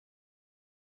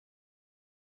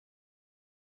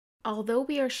Although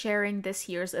we are sharing this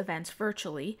year's event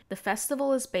virtually, the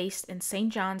festival is based in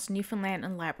St. John's, Newfoundland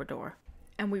and Labrador,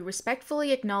 and we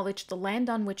respectfully acknowledge the land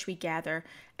on which we gather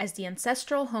as the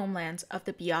ancestral homelands of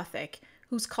the Beothuk,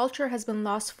 whose culture has been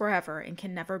lost forever and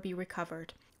can never be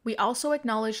recovered. We also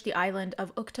acknowledge the island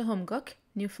of Uktahumguk,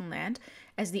 Newfoundland,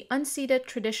 as the unceded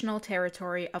traditional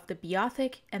territory of the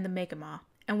Beothuk and the Mi'kmaq,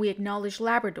 and we acknowledge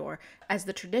Labrador as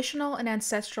the traditional and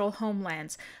ancestral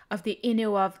homelands of the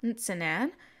Innu of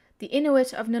Ntsinan, the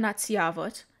Inuit of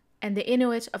Nunatsiavut, and the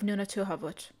Inuit of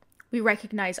Nunatuhavut. We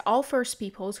recognize all First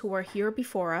Peoples who are here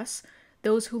before us,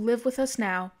 those who live with us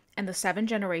now, and the 7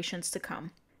 generations to come.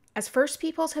 As First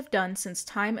Peoples have done since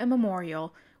time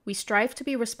immemorial, we strive to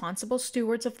be responsible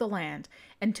stewards of the land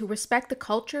and to respect the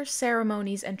culture,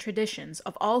 ceremonies, and traditions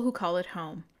of all who call it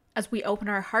home. As we open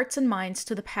our hearts and minds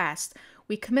to the past,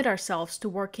 we commit ourselves to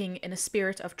working in a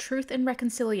spirit of truth and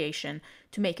reconciliation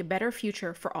to make a better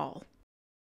future for all.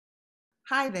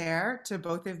 Hi there to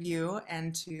both of you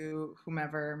and to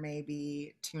whomever may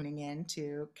be tuning in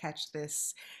to catch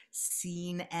this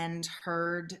seen and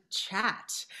heard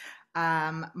chat.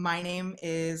 My name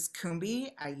is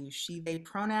Koumbie. I use she, they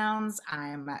pronouns.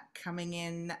 I'm coming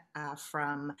in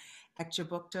from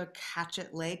Echabukta, Catchet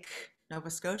Lake, Nova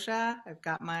Scotia. I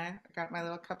got my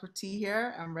little cup of tea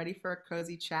here. I'm ready for a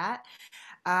cozy chat.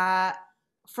 Uh,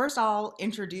 First, I'll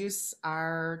introduce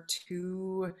our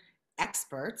two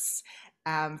experts.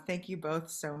 Thank you both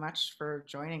so much for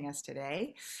joining us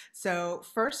today. So,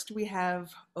 first, we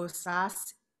have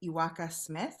Osas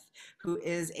Eweka-Smith, who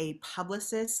is a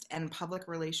publicist and public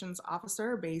relations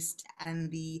officer based in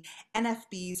the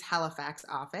NFB's Halifax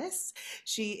office.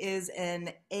 She is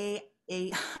an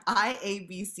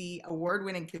IABC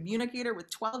award-winning communicator with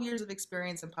 12 years of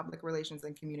experience in public relations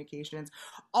and communications,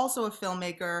 also a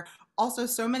filmmaker, also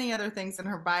so many other things in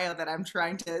her bio that I'm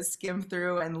trying to skim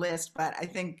through and list, but I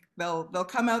think they'll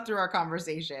come out through our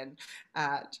conversation. Do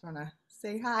you want to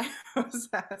say hi,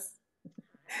 Rosas?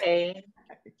 Hey,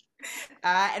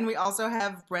 And we also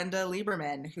have Brenda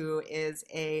Lieberman, who is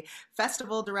a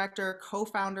festival director,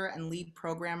 co-founder, and lead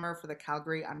programmer for the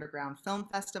Calgary Underground Film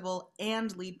Festival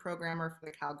and lead programmer for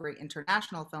the Calgary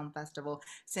International Film Festival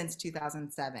since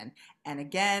 2007. And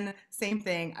again, same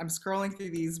thing. I'm scrolling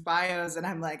through these bios and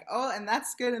I'm like, oh, and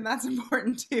that's good and that's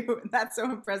important too. And that's so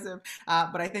impressive.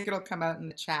 But I think it'll come out in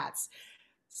the chats.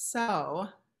 So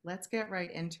let's get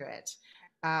right into it.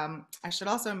 I should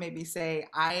also maybe say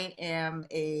I am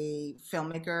a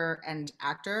filmmaker and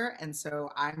actor, and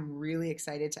so I'm really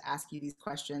excited to ask you these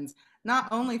questions, not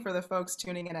only for the folks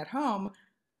tuning in at home,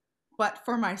 but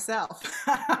for myself.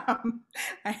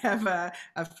 I have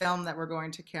a film that we're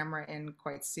going to camera in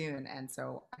quite soon, and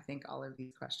so I think all of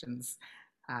these questions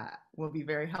will be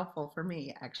very helpful for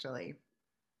me, actually.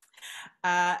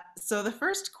 So the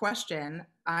first question,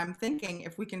 I'm thinking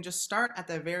if we can just start at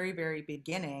the very, very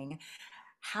beginning,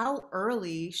 how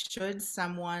early should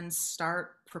someone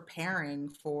start preparing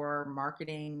for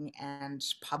marketing and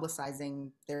publicizing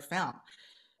their film?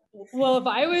 well, if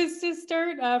I was to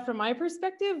start from my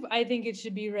perspective, I think it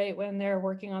should be right when they're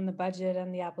working on the budget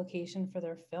and the application for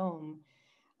their film.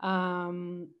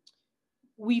 Um,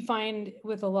 we find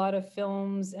with a lot of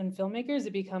films and filmmakers,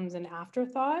 it becomes an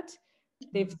afterthought.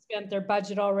 They've spent their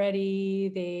budget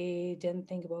already. They didn't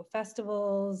think about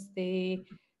festivals. They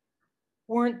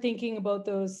weren't thinking about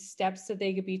those steps that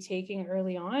they could be taking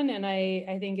early on. And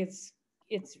I think it's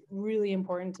really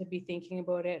important to be thinking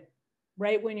about it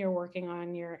right when you're working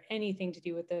on your anything to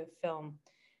do with the film,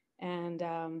 and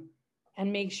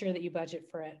make sure that you budget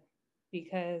for it,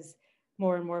 because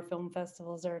more and more film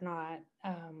festivals are not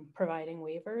providing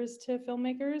waivers to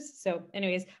filmmakers. So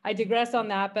anyways, I digress on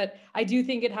that, but I do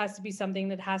think it has to be something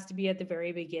that has to be at the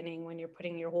very beginning when you're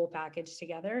putting your whole package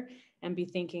together, and be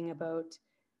thinking about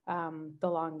the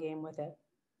long game with it.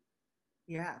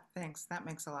 Yeah, thanks. That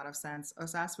makes a lot of sense.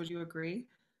 Osas, would you agree?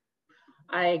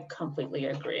 I completely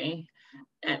agree.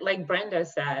 And like Brenda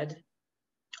said,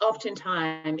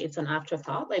 oftentimes it's an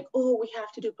afterthought, like, oh, we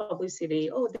have to do publicity.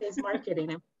 Oh, there's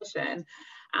marketing and promotion.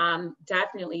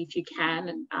 Definitely, if you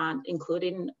can,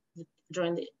 including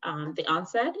during the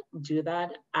onset, do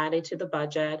that, add it to the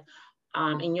budget.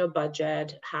 In your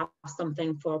budget, have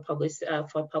something for publicists.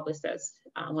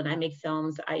 When I make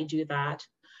films, I do that.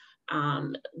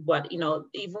 But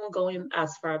even going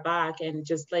as far back and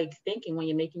just like thinking when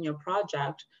you're making your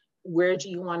project, where do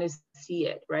you want to see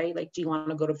it, right? Like, do you want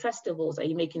to go to festivals? Are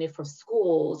you making it for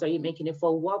schools? Are you making it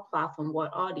for what platform,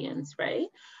 what audience, right?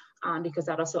 Because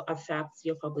that also affects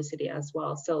your publicity as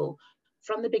well. So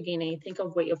from the beginning, think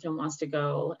of where your film wants to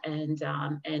go, and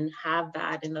have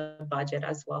that in the budget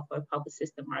as well for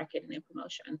publicist and marketing and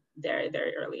promotion very,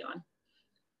 very early on.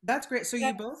 That's great. So Yeah.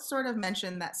 you both sort of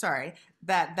mentioned that, sorry,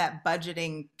 that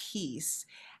budgeting piece.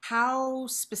 How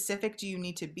specific do you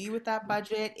need to be with that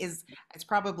budget? It's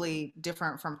probably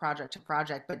different from project to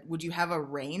project, but would you have a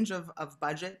range of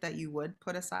budget that you would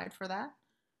put aside for that?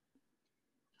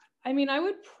 I mean, I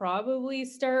would probably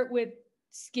start with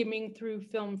skimming through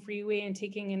Film Freeway and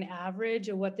taking an average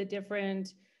of what the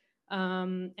different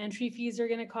entry fees are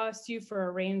going to cost you for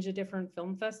a range of different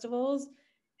film festivals.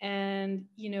 And,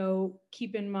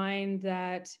 keep in mind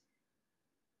that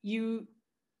you're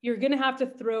going to have to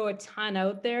throw a ton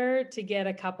out there to get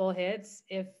a couple hits,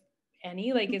 if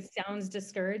any. Like, it sounds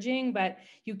discouraging, but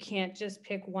you can't just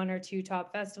pick one or two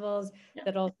top festivals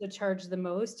that also charge the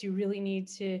most. You really need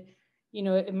to,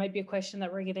 it might be a question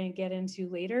that we're going to get into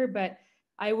later, but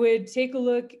I would take a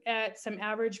look at some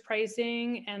average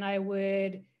pricing, and I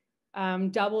would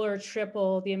double or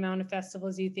triple the amount of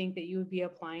festivals you think that you would be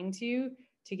applying to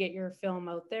get your film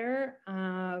out there,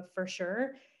 for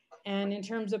sure. And in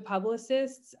terms of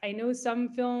publicists, I know some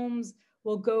films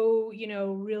will go,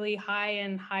 really high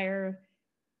and hire,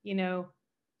 you know,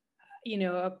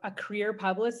 a career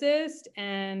publicist.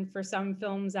 And for some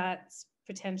films, that's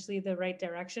potentially the right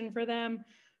direction for them.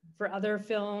 For other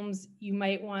films, you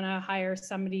might want to hire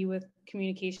somebody with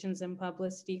communications and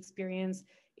publicity experience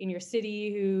in your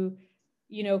city who,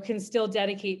 can still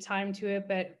dedicate time to it,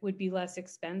 but would be less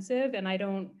expensive. And I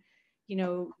don't,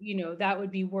 that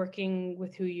would be working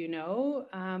with who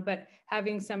but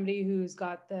having somebody who's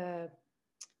got the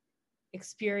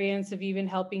experience of even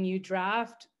helping you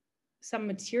draft some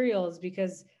materials,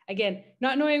 because again,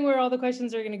 not knowing where all the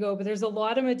questions are going to go, but there's a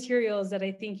lot of materials that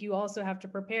I think you also have to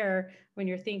prepare when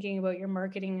you're thinking about your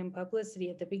marketing and publicity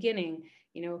at the beginning.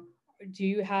 Do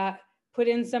you put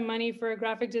in some money for a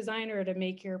graphic designer to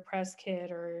make your press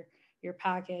kit or your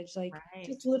package, like Right.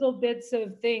 just little bits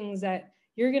of things that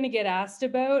you're going to get asked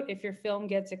about if your film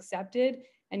gets accepted,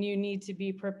 and you need to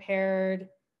be prepared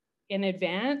in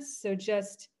advance. So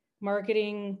just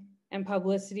marketing and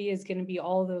publicity is going to be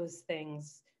all those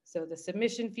things. So the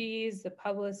submission fees, the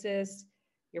publicist,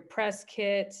 your press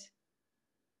kit.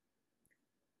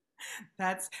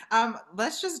 That's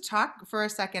let's just talk for a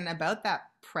second about that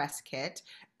press kit.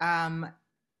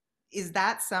 Is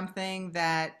that something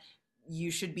that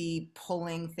you should be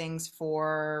pulling things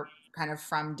for kind of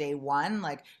from day one,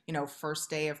 like, first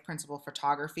day of principal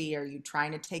photography? Are you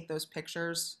trying to take those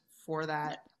pictures for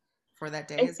that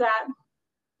day?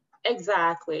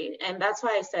 Exactly. And that's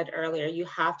why I said earlier, you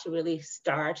have to really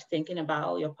start thinking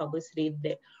about your publicity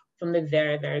from the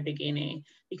very, very beginning,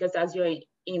 because as you're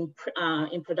in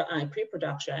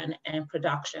pre-production and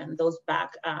production, those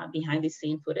behind the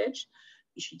scene footage,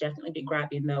 you should definitely be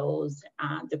grabbing those,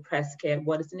 the press kit,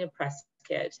 what is in your press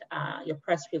kit, your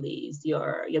press release,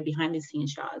 your behind the scene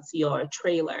shots, your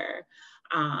trailer,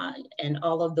 and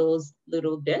all of those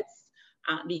little bits.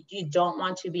 You don't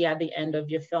want to be at the end of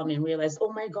your film and realize,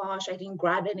 oh my gosh, I didn't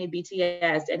grab any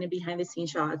BTS, any behind the scene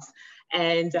shots.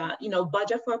 And,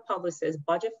 budget for a publicist,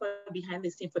 budget for a behind the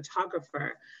scene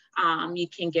photographer. You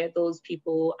can get those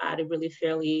people at a really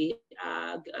fairly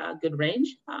good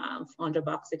range,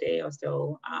 $400 a day or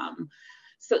so.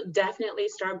 So definitely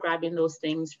start grabbing those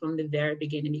things from the very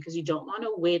beginning, because you don't want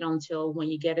to wait until when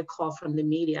you get a call from the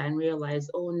media and realize,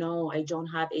 oh no, I don't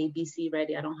have ABC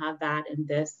ready, I don't have that and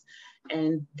this.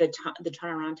 And the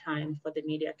turnaround time for the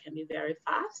media can be very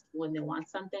fast. When they want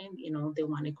something, they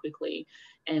want it quickly.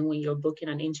 And when you're booking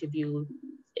an interview,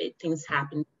 things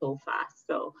happen so fast.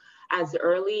 So as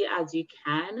early as you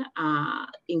can,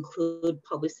 include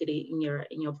publicity in your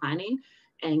planning,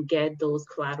 and get those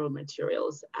collateral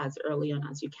materials as early on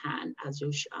as you can as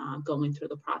you're going through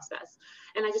the process.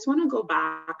 And I just want to go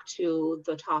back to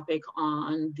the topic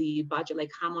on the budget,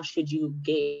 like how much should you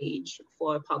gauge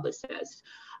for a publicist?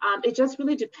 It just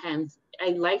really depends. I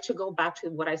like to go back to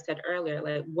what I said earlier,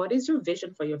 like what is your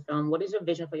vision for your film? What is your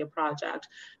vision for your project?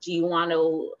 Do you want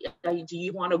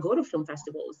to go to film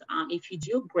festivals? If you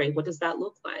do, great. What does that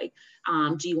look like?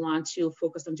 Do you want to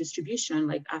focus on distribution?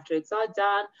 Like after it's all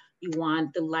done, you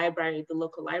want the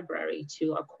local library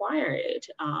to acquire it.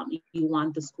 You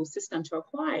want the school system to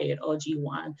acquire it, or do you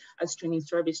want a streaming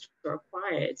service to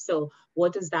acquire it? So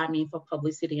what does that mean for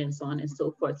publicity and so on and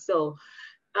so forth? So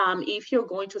if you're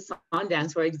going to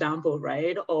Sundance, for example,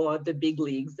 right, or the big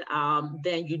leagues,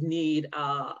 then you need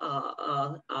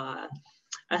a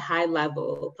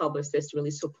high-level publicist to really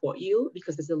support you,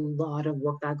 because there's a lot of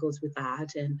work that goes with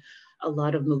that and a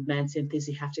lot of movements and things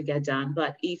you have to get done.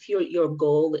 But if your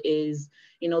goal is,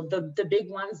 the big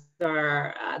ones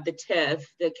are the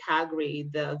TIFF, the Calgary,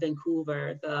 the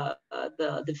Vancouver,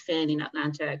 the Finn in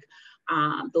Atlantic.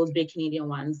 those big Canadian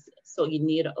ones. So you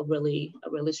need a really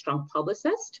strong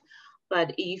publicist.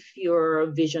 But if your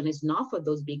vision is not for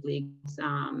those big leagues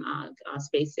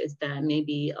spaces, then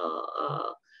maybe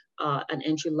an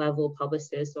entry-level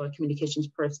publicist or a communications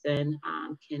person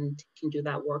can do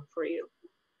that work for you.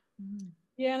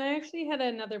 Yeah, and I actually had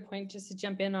another point just to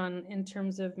jump in on in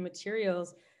terms of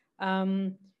materials.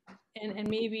 And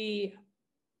maybe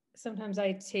sometimes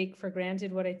I take for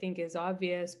granted what I think is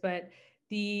obvious, but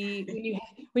when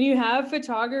you have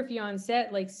photography on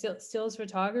set, like stills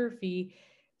photography,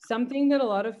 something that a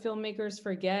lot of filmmakers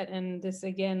forget, and this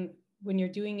again, when you're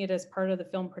doing it as part of the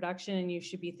film production and you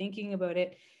should be thinking about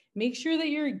it, make sure that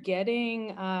you're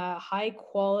getting high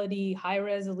quality, high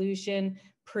resolution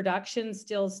production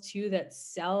stills too that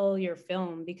sell your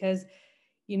film, because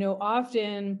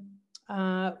often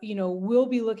we'll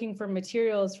be looking for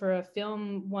materials for a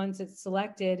film once it's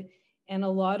selected, and a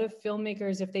lot of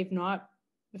filmmakers,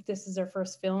 if this is their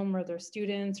first film or their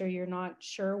students, or you're not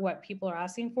sure what people are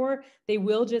asking for, they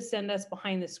will just send us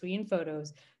behind the screen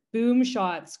photos, boom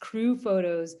shots, crew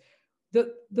photos.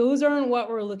 Those aren't what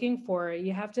we're looking for.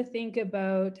 You have to think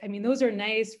about, those are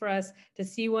nice for us to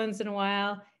see once in a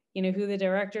while, who the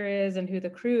director is and who the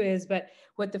crew is, but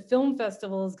what the film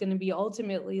festival is going to be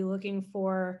ultimately looking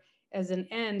for as an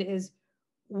end is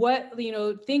what,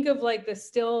 think of like the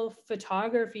still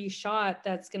photography shot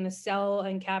that's going to sell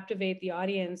and captivate the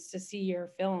audience to see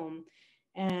your film.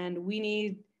 And we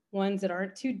need ones that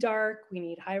aren't too dark. We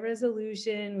need high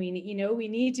resolution. We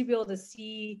need to be able to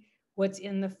see what's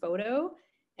in the photo.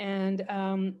 And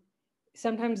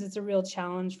sometimes it's a real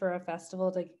challenge for a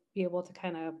festival to be able to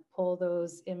kind of pull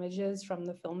those images from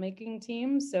the filmmaking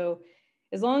team. So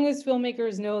as long as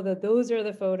filmmakers know that those are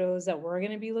the photos that we're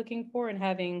going to be looking for, and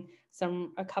having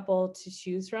a couple to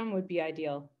choose from would be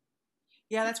ideal.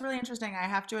 Yeah, that's really interesting. I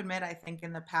have to admit, I think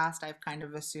in the past I've kind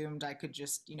of assumed I could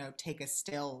just, take a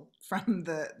still from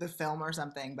the film or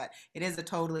something, but it is a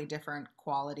totally different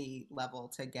quality level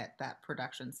to get that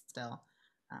production still.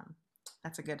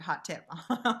 That's a good hot tip.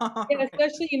 Yeah,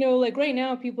 especially, like right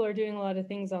now people are doing a lot of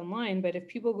things online, but if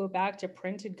people go back to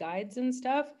printed guides and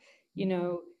stuff,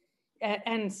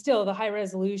 and still the high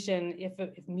resolution, if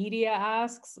media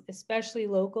asks, especially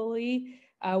locally,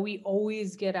 we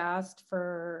always get asked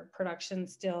for production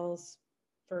stills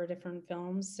for different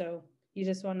films. So you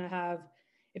just want to have,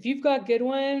 if you've got good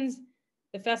ones,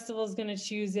 the festival is going to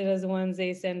choose it as the ones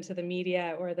they send to the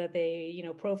media, or that they,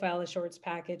 profile a shorts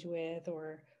package with,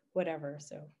 or whatever.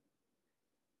 So.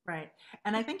 Right.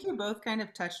 And I think you both kind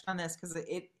of touched on this, because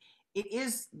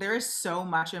there is so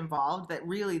much involved that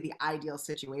really the ideal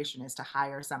situation is to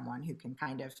hire someone who can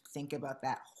kind of think about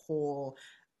that whole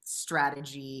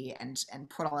strategy and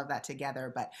put all of that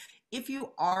together. But if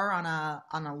you are on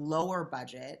a lower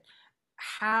budget,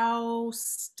 how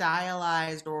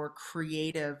stylized or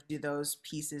creative do those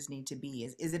pieces need to be?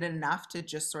 Is it enough to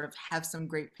just sort of have some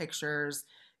great pictures,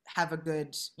 have a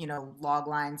good, log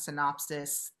line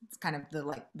synopsis, kind of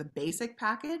the basic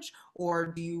package,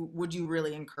 or would you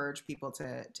really encourage people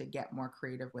to get more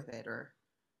creative with it or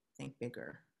think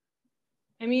bigger?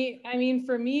 I mean,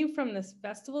 for me, from this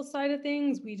festival side of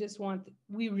things, we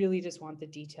really just want the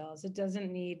details. It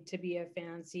doesn't need to be a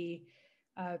fancy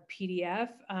PDF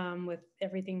with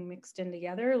everything mixed in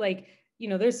together. Like,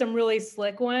 there's some really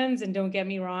slick ones, and don't get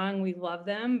me wrong, we love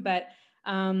them, but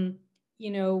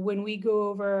when we go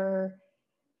over,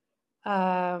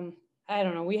 I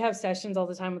don't know, we have sessions all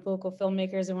the time with local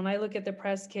filmmakers, and when I look at the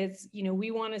press kits, we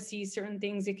want to see certain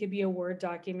things. It could be a Word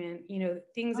document,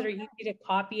 things that are easy to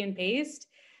copy and paste,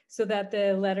 so that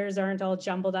the letters aren't all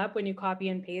jumbled up when you copy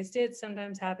and paste it.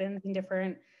 Sometimes happens in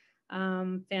different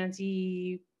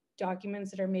fancy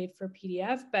documents that are made for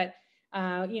PDF, but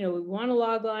we want a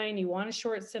log line, you want a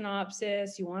short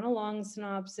synopsis, you want a long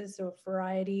synopsis, so a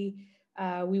variety.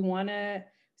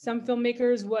 Some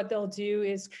filmmakers, what they'll do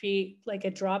is create like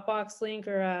a Dropbox link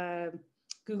or a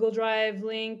Google Drive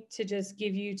link to just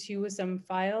give you two with some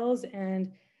files.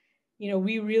 And,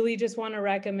 we really just want to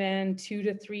recommend 2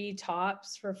 to 3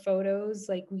 tops for photos.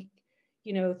 Like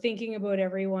thinking about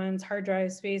everyone's hard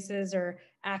drive spaces or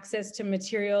access to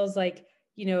materials, like,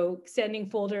 sending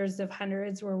folders of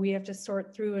hundreds where we have to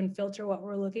sort through and filter what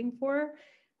we're looking for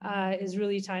is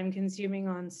really time consuming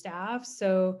on staff.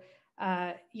 So,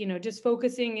 just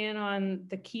focusing in on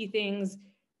the key things.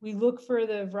 We look for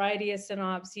the variety of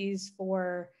synopses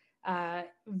for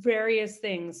various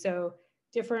things. So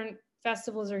different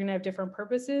festivals are going to have different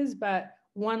purposes, but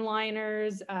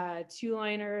one-liners,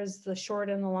 two-liners, the short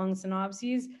and the long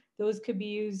synopses, those could be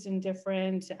used in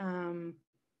different,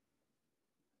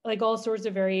 like all sorts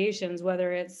of variations,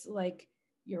 whether it's like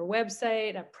your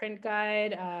website, a print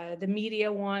guide, the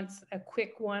media wants a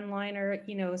quick one-liner,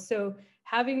 so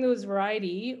having those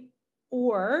variety,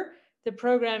 or the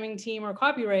programming team or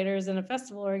copywriters in a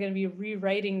festival are going to be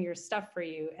rewriting your stuff for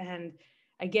you. And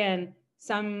again,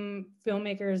 some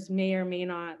filmmakers may or may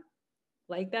not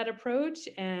like that approach,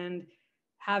 and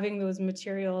having those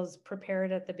materials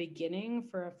prepared at the beginning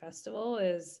for a festival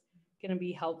is going to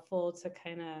be helpful to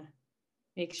kind of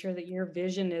make sure that your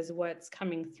vision is what's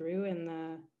coming through in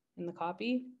the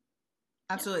copy.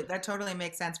 Absolutely, that totally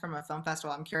makes sense from a film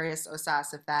festival. I'm curious,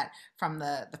 Osas, if that from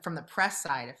the press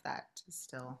side, if that is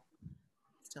still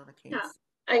the case. Yeah,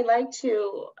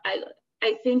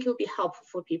 I think it would be helpful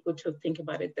for people to think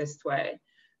about it this way.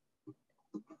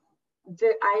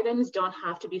 The items don't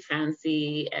have to be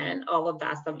fancy and all of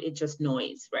that stuff. It's just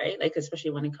noise, right? Like,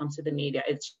 especially when it comes to the media,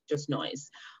 it's just noise.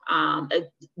 A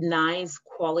nice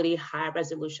quality, high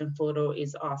resolution photo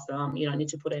is awesome. You don't need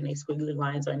to put any squiggly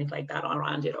lines or anything like that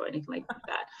around it or anything like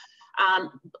that.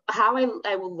 How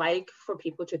I would like for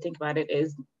people to think about it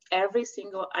is every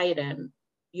single item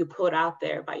you put out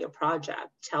there by your project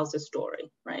tells a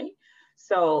story, right?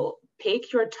 So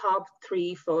pick your top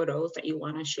 3 photos that you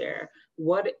want to share.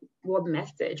 What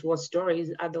message, what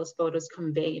stories are those photos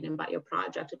conveying about your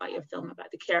project, about your film,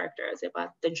 about the characters,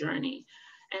 about the journey,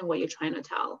 and what you're trying to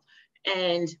tell?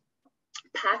 And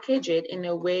package it in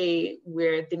a way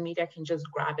where the media can just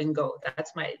grab and go.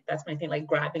 That's my thing, like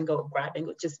grab and go.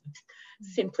 Just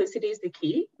simplicity is the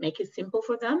key. Make it simple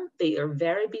for them. They are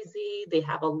very busy. They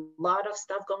have a lot of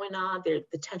stuff going on. The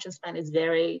attention span is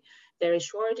very, very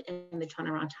short, and the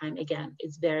turnaround time, again,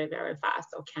 is very, very fast,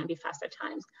 or can be fast at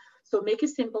times. So make it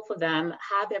simple for them.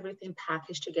 Have everything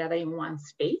packaged together in one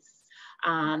space.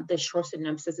 The short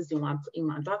synopsis is in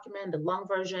one document, the long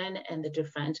version, and the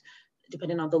different,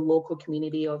 depending on the local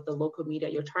community or the local media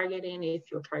you're targeting. If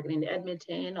you're targeting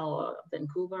Edmonton or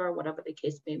Vancouver, or whatever the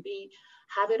case may be,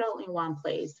 have it all in one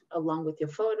place, along with your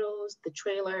photos, the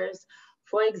trailers.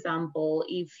 For example,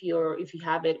 if you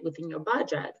have it within your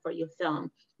budget for your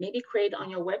film, maybe create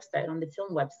on your website, on the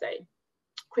film website,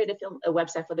 create a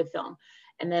website for the film.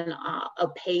 And then a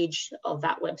page of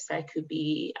that website could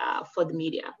be for the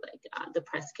media, like the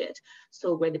press kit.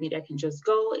 So where the media can just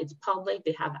go, it's public,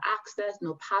 they have access,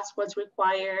 no passwords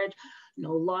required, no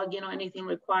login or anything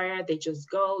required. They just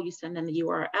go, you send them the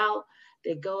URL,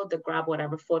 they go, they grab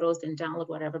whatever photos and download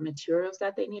whatever materials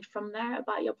that they need from there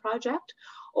about your project.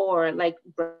 Or like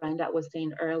Brenda was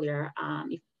saying earlier,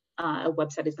 if a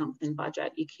website is not within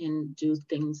budget, you can do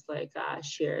things like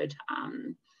shared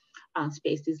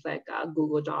spaces like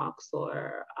Google Docs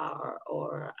or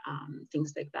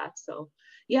things like that. So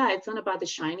yeah, it's not about the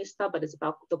shiny stuff, but it's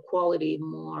about the quality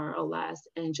more or less,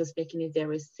 and just making it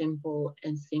very simple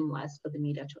and seamless for the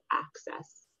media to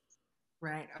access.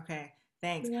 Right. Okay.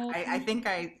 Thanks. Yeah. I think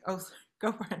go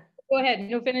for it. Go ahead.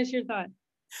 No, finish your thought.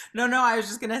 No, I was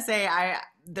just gonna say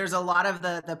there's a lot of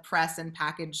the press and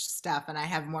package stuff, and I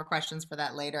have more questions for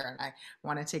that later, and I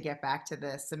wanted to get back to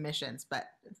the submissions, but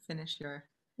finish your.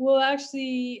 Well,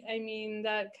 actually, I mean,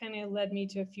 that kind of led me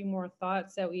to a few more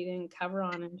thoughts that we didn't cover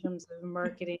on in terms of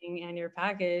marketing and your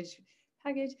package.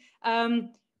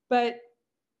 But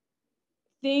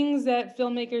things that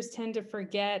filmmakers tend to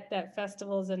forget that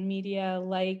festivals and media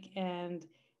like, and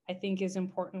I think is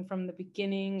important from the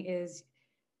beginning, is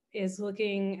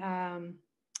looking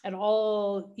at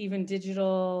all even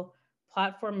digital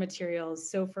platform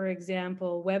materials. So for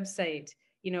example, website,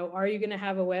 are you going to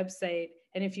have a website?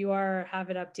 And if you are, have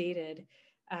it updated.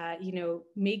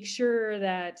 Make sure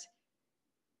that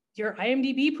your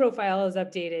IMDb profile is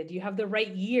updated. You have the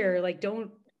right year. Like, don't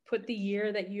put the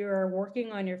year that you're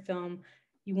working on your film.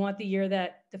 You want the year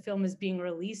that the film is being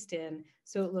released in,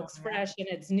 so it looks fresh and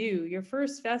it's new. Your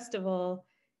first festival,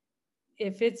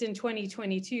 if it's in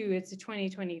 2022, it's a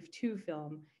 2022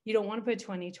 film. You don't want to put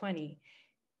 2020.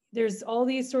 There's all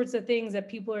these sorts of things that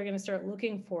people are going to start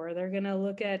looking for. They're going to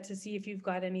look at to see if you've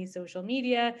got any social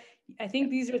media. I think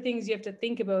these are things you have to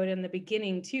think about in the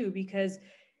beginning too, because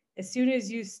as soon as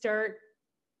you start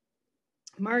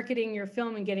marketing your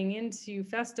film and getting into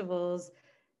festivals,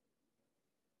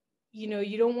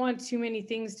 you don't want too many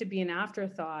things to be an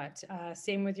afterthought.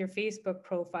 Same with your Facebook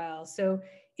profile. So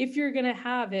if you're going to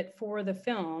have it for the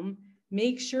film,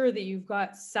 make sure that you've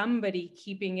got somebody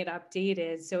keeping it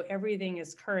updated so everything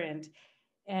is current.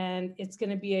 And it's going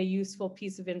to be a useful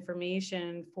piece of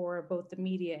information for both the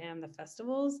media and the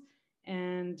festivals.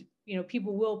 And,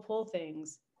 people will pull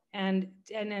things. And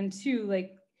then too,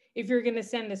 like, if you're going to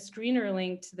send a screener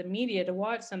link to the media to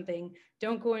watch something,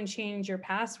 don't go and change your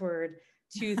password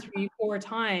 2, 3, 4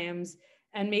 times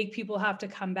and make people have to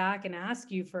come back and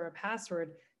ask you for a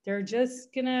password. they're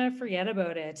just gonna forget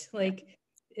about it. Like,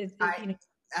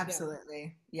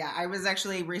 Absolutely. Yeah. I was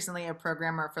actually recently a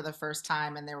programmer for the first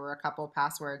time, and there were a couple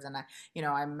passwords, and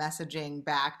I'm messaging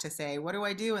back to say, what do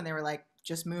I do? And they were like,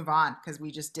 just move on, because we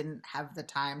just didn't have the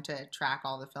time to track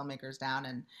all the filmmakers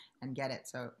down and get it.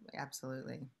 So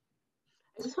absolutely.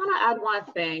 I just want to add one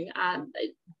thing.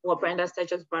 What Brenda said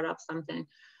just brought up something.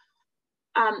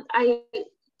 I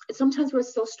sometimes we're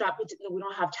so strapped, we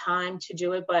don't have time to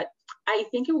do it, but I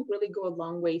think it would really go a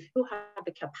long way if you have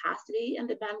the capacity and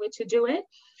the bandwidth to do it.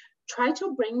 Try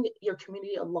to bring your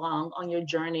community along on your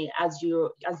journey as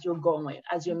you're going,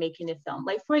 as you're making a film.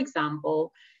 Like, for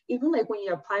example, even like when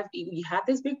you apply, you have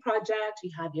this big project,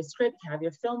 you have your script, you have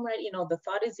your film ready, the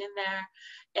thought is in there,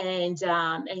 and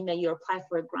then you apply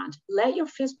for a grant. Let your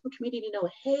Facebook community know,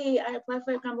 hey, I applied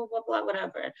for a grant, blah, blah, blah,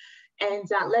 whatever. And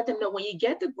let them know when you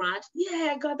get the grant,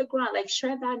 yeah, I got the grant, like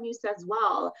share that news as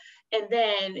well. And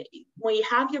then when you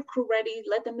have your crew ready,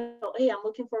 let them know, hey, I'm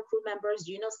looking for crew members.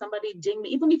 Do you know somebody? Ding me.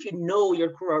 Even if you know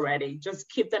your crew already, just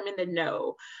keep them in the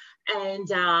know. And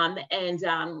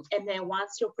then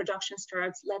once your production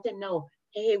starts, let them know,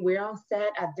 hey, we're on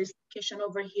set at this location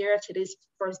over here. Today's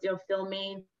first day of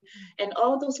filming, and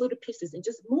all those little pieces, and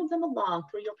just move them along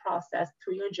through your process,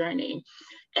 through your journey.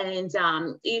 And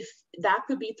if that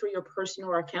could be through your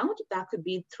personal account, that could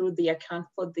be through the account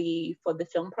for the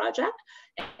film project,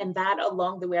 and that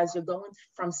along the way as you're going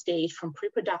from stage, from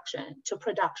pre-production to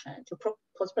production to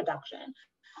post-production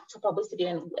to publicity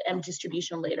and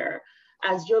distribution later.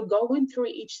 As you're going through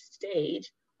each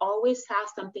stage, always have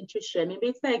something to share. Maybe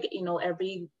it's like,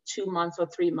 every 2 months or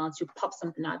 3 months, you pop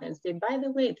something out and say, by the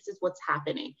way, this is what's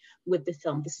happening with the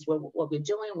film. This is what we're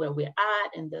doing, where we're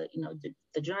at, and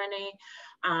the journey.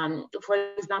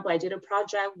 For example, I did a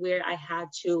project where I had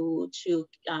to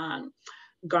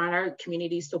garner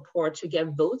community support to get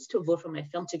votes to vote for my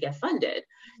film to get funded,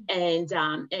 and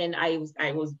I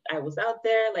was out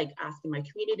there like asking my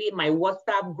community, my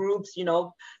WhatsApp groups.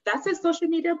 That's a social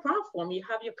media platform. You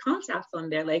have your contacts on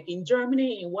there, like in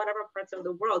Germany, in whatever parts of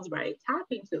the world, right? Tap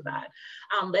into that.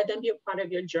 Let them be a part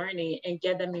of your journey and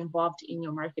get them involved in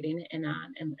your marketing and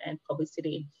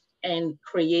publicity, and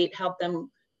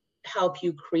help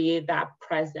you create that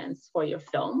presence for your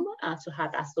film, to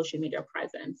have that social media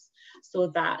presence,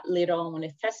 so that later on when a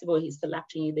festival is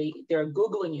selecting you, they're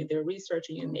Googling you, they're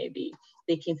researching you, maybe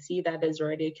they can see that there's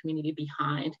already a community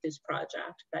behind this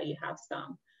project, that you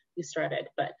started.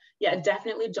 But yeah,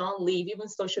 definitely don't leave, even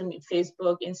social media,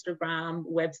 Facebook, Instagram,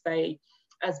 website,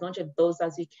 as much of those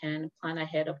as you can, plan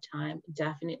ahead of time,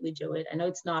 definitely do it. I know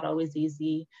it's not always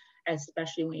easy,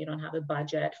 especially when you don't have a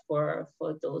budget for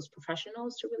those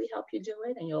professionals to really help you do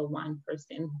it, and you're one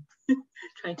person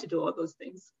trying to do all those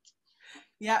things.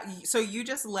 Yeah, so you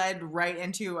just led right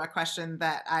into a question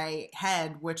that I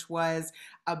had, which was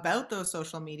about those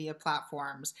social media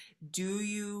platforms. Do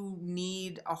you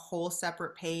need a whole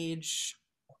separate page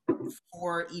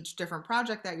for each different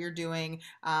project that you're doing?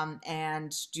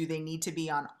 And do they need to be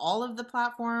on all of the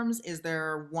platforms? Is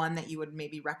there one that you would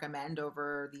maybe recommend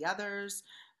over the others?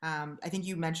 I think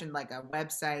you mentioned like a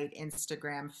website,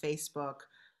 Instagram, Facebook.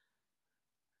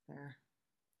 There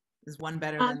is one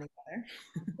better than the other.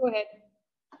 Go ahead.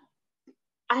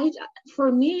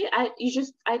 For me,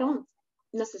 I don't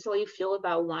necessarily feel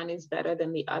that one is better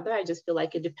than the other. I just feel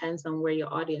like it depends on where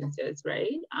your audience is,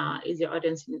 right? Is your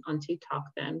audience on TikTok?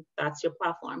 Then that's your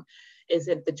platform. Is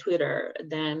it the Twitter?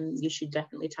 Then you should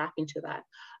definitely tap into that.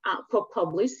 For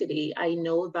publicity, I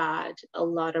know that a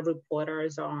lot of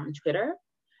reporters are on Twitter,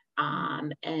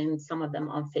 and some of them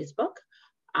on Facebook,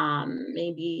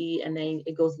 maybe, and then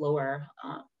it goes lower,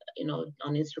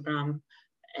 on Instagram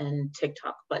and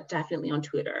TikTok, but definitely on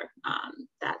Twitter.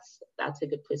 That's a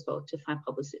good place to find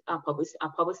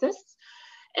publicists.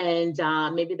 And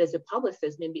maybe there's a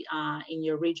publicist, maybe in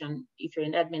your region, if you're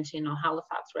in Edmonton or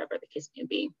Halifax, wherever the case may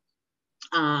be.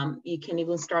 You can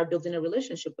even start building a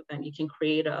relationship with them. You can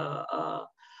create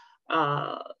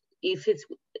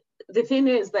the thing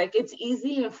is, like, it's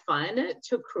easy and fun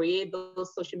to create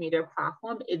those social media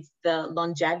platforms. It's the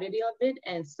longevity of it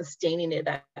and sustaining it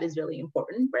that is really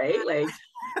important, right? Like,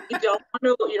 you don't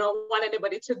want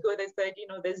anybody to go that's like,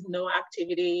 there's no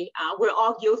activity. We're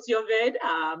all guilty of it.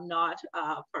 Not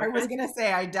perfect. I was gonna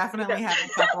say, I definitely have a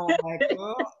couple like,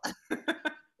 oh.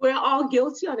 We're all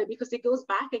guilty of it, because it goes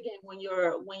back again when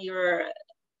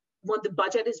the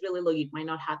budget is really low, you might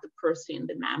not have the person,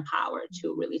 the manpower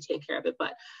to really take care of it.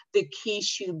 But the key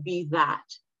should be that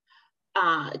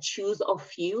choose a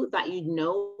few that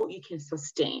you can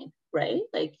sustain, right?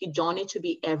 Like, you don't need to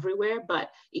be everywhere,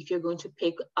 but if you're going to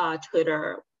pick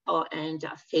Twitter and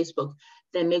Facebook,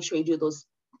 then make sure you do those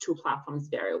two platforms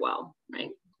very well, right?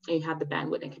 and you have the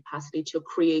bandwidth and capacity to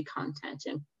create content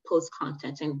and post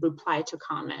content and reply to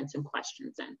comments and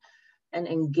questions and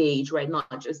engage, right?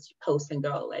 Not just post and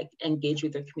go, like engage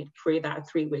with the community, create that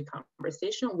three-way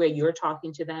conversation where you're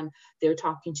talking to them, they're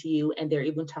talking to you, and they're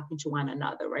even talking to one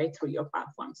another, right? Through your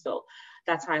platform. So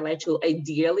that's how I like to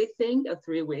ideally think a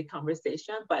three-way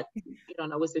conversation, but you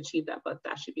don't always achieve that, but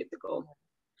that should be the goal.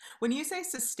 When you say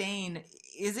sustain,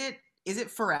 is it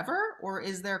forever, or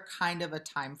is there kind of a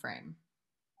time frame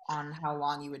on how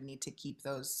long you would need to keep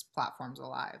those platforms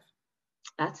alive?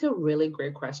 That's a really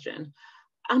great question.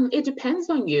 It depends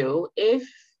on you.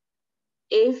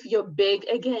 If you're big,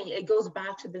 again, it goes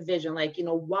back to the vision, like, you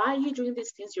know, why are you doing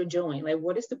these things you're doing? Like,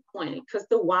 what is the point? Because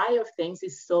the why of things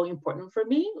is so important for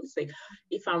me. It's like,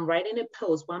 if I'm writing a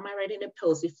post, why am I writing a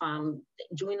post? If I'm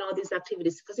doing all these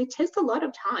activities, because it takes a lot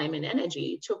of time and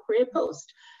energy to create a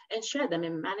post and share them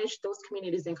and manage those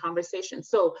communities and conversations.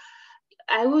 So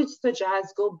I would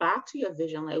suggest go back to your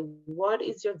vision. Like, what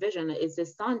is your vision? Is it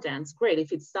Sundance? Great.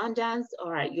 If it's Sundance,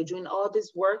 all right, you're doing all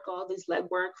this work, all this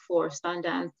legwork for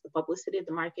Sundance, the publicity,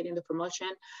 the marketing, the promotion.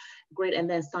 Great. And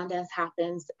then Sundance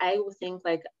happens. I would think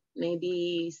like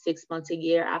maybe 6 months, a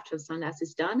year after Sundance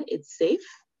is done, it's safe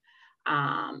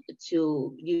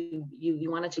to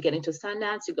you wanted to get into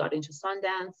Sundance, you got into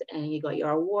Sundance and you got your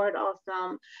award,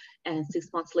 awesome. And 6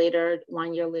 months later,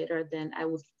 1 year later, then I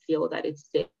would feel that it's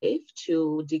safe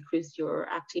to decrease your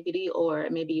activity, or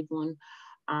maybe even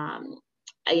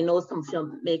I know some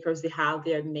filmmakers, they have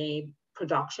their main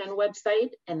production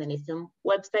website and then a film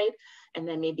website, and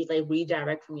then maybe like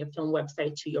redirect from your film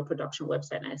website to your production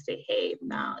website. And I say, hey,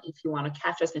 now if you want to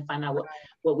catch us and find out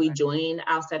what we're doing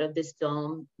outside of this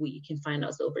film, you can find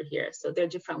us over here. So there are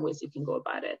different ways you can go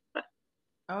about it. But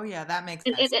oh yeah, that makes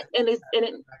and sense. and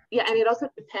it also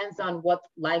depends on what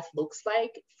life looks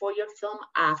like for your film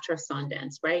after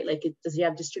Sundance, right? Like, does it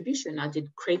have distribution now?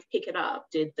 Did Crave pick it up?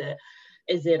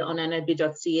 Is it on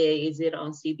nrb.ca? Is it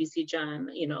on CBC Gem?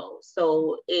 You know,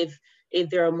 so if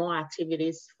there are more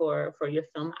activities for your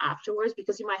film afterwards,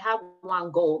 because you might have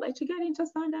one goal, like to get into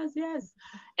Sundance, yes.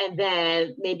 And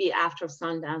then maybe after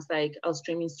Sundance, like a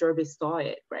streaming service saw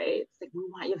it, right? It's like, we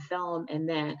want your film. And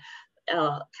then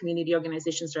community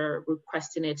organizations are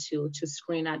requesting it to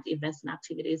screen at events and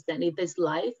activities. Then if there's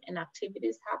life and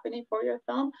activities happening for your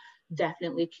film,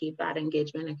 definitely keep that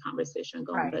engagement and conversation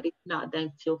going. Right. But if not,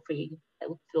 then feel free, I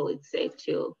would feel it's safe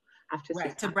to after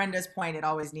right. To Brenda's point, it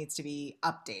always needs to be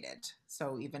updated.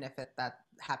 So even if that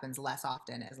happens less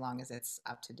often, as long as it's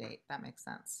up to date, that makes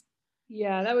sense.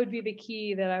 Yeah, that would be the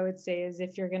key that I would say, is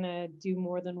if you're going to do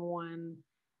more than one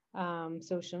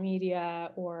social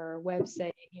media or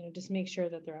website, you know, just make sure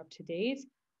that they're up to date.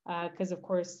 Because of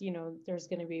course, you know, there's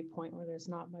going to be a point where there's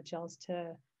not much else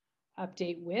to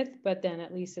update with, but then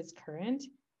at least it's current.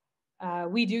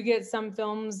 We do get some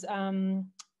films,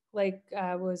 like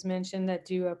was mentioned, that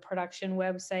do a production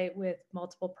website with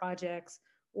multiple projects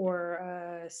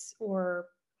or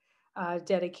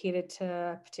dedicated to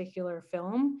a particular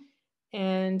film.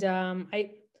 And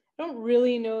I don't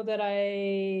really know that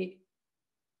I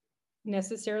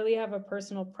necessarily have a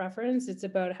personal preference. It's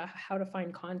about how to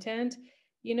find content,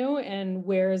 you know, and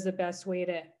where is the best way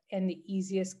to, and the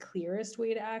easiest, clearest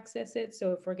way to access it.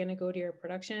 So if we're going to go to your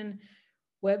production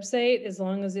website, as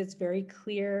long as it's very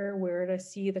clear where to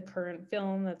see the current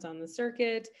film that's on the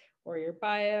circuit, or your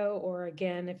bio, or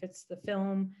again, if it's the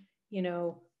film, you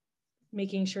know,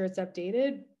 making sure it's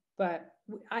updated. But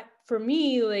for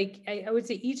me, like, I would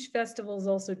say each festival is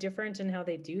also different in how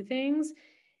they do things.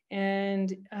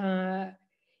 And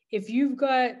if you've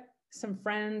got some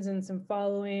friends and some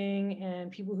following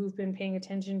and people who've been paying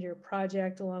attention to your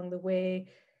project along the way,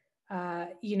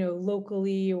 you know,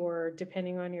 locally or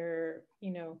depending on your,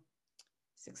 you know,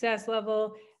 success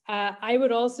level, I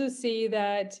would also say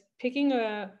that picking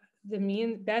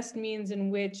the best means in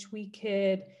which we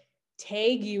could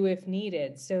tag you if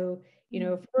needed. So, you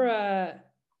know,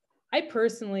 I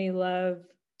personally love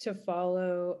to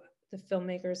follow the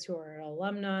filmmakers who are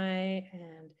alumni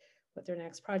and what their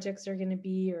next projects are going to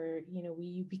be, or, you know,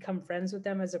 you become friends with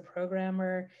them as a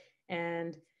programmer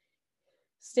and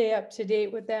stay up to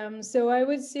date with them. So I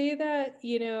would say that,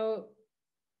 you know,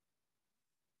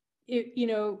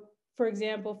 for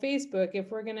example, Facebook, if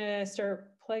we're going to start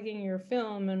plugging your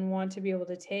film and want to be able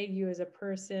to tag you as a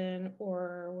person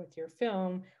or with your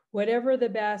film, whatever the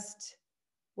best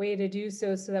way to do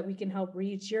so that we can help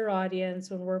reach your audience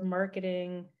when we're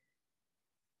marketing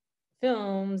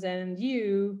films and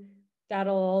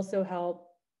that'll also help,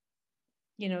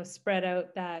 you know, spread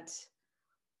out that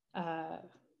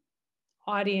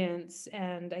audience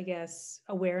and, I guess,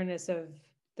 awareness of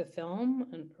the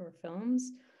film or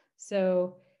films.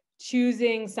 So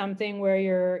choosing something where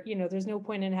you're, you know, there's no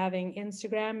point in having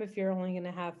Instagram if you're only going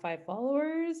to have 5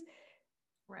 followers.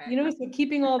 Right. You know, so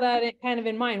keeping all that kind of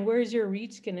in mind, where's your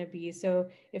reach going to be? So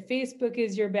if Facebook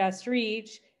is your best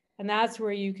reach, and that's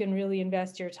where you can really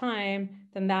invest your time,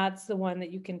 then that's the one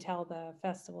that you can tell the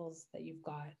festivals that you've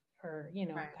got, or, you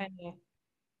know, Right. kind of.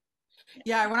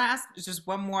 Yeah, I want to ask just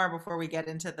one more before we get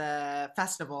into the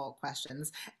festival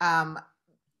questions.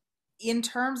 In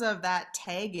terms of that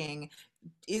tagging,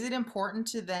 is it important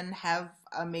to then have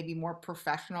a maybe more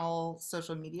professional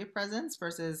social media presence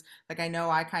versus, like, I know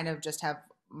I kind of just have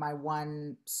my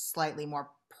one slightly more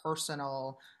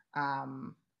personal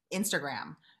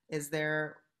Instagram. Is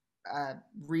there a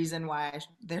reason why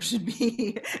there should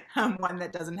be one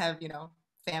that doesn't have,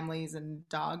 families and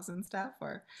dogs and stuff?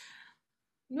 Or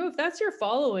No, if that's your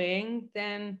following,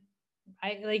 then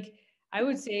I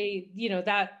would say, you know,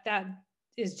 that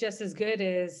is just as good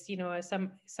as, you know, as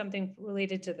something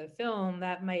related to the film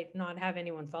that might not have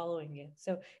anyone following it.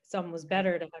 So it's almost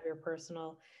better to have your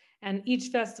personal, and each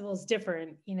festival is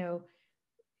different. You know,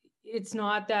 it's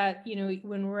not that, you know,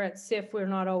 when we're at SIF, we're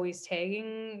not always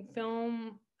tagging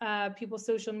film people's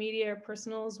social media or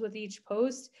personals with each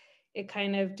post. It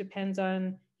kind of depends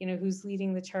on, you know, who's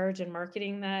leading the charge and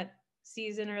marketing that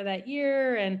season or that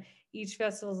year, and each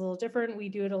festival is a little different. We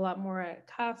do it a lot more at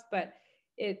Cuff, but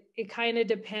it kind of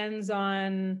depends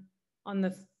on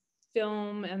the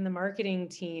film and the marketing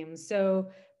team. So,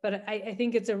 but I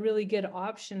think it's a really good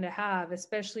option to have,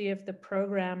 especially if the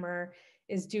programmer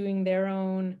is doing their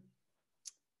own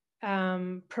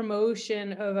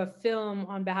promotion of a film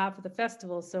on behalf of the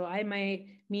festival. So I might,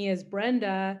 me as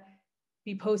Brenda,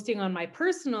 be posting on my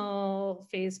personal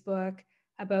Facebook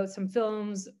about some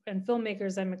films and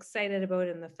filmmakers I'm excited about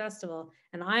in the festival,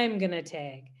 and I'm gonna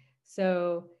tag.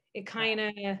 So it kind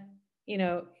of, you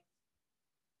know,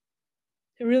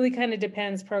 it really kind of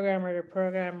depends programmer to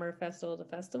programmer, festival to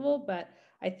festival. But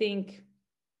I think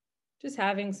just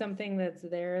having something that's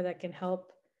there that can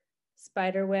help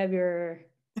spiderweb your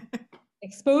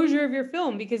exposure of your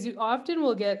film, because you often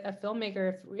will get a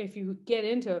filmmaker if you get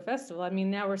into a festival. I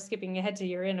mean, now we're skipping ahead to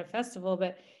you're in a festival,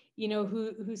 but you know,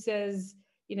 who says,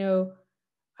 you know,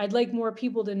 I'd like more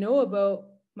people to know about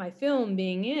my film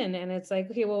being in, and it's like,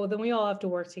 okay, well then we all have to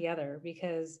work together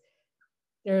because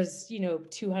there's, you know,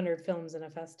 200 films in a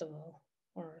festival.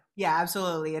 Or yeah,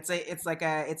 absolutely. It's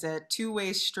a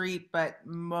two-way street, but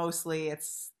mostly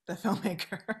it's the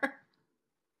filmmaker.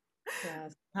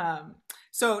 yeah.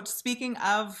 So speaking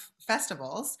of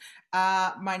festivals,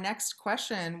 my next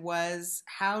question was,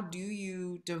 how do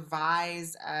you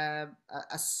devise a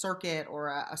circuit or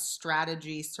a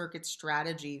circuit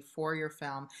strategy for your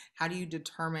film? How do you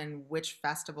determine which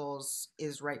festivals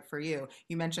is right for you?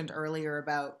 You mentioned earlier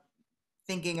about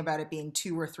thinking about it being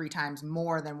 2 or 3 times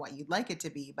more than what you'd like it to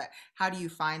be, but how do you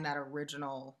find that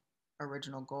original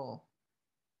goal?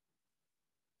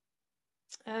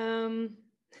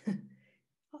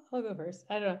 I'll go first.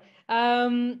 I don't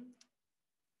know.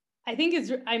 I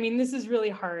think I mean, this is really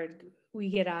hard. We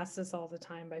get asked this all the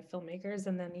time by filmmakers.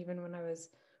 And then even when I was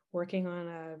working on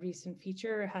a recent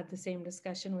feature, I had the same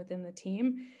discussion within the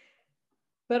team.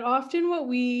 But often what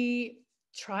we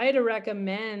try to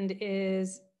recommend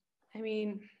is, I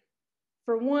mean,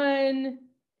 for one,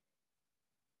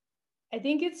 I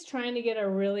think it's trying to get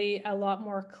a lot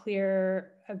more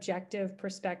clear, objective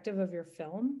perspective of your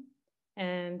film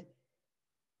and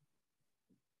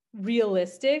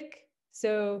realistic.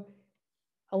 So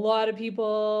a lot of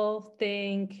people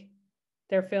think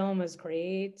their film is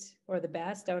great or the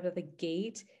best out of the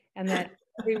gate, and that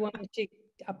everyone should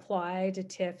apply to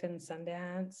TIFF and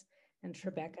Sundance and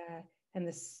Tribeca and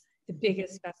the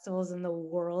biggest festivals in the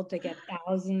world to get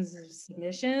thousands of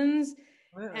submissions.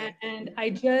 Really? And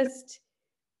I just,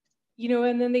 you know,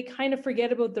 and then they kind of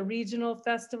forget about the regional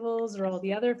festivals or all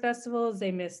the other festivals.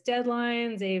 They miss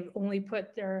deadlines. They've only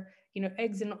put their, you know,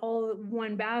 eggs in all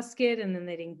one basket, and then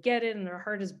they didn't get it and their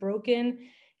heart is broken.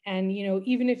 And, you know,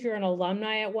 even if you're an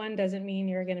alumni at one, doesn't mean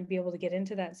you're going to be able to get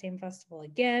into that same festival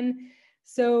again.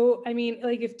 So, I mean,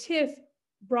 like if TIFF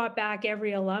brought back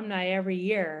every alumni every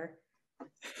year,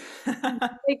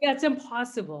 like that's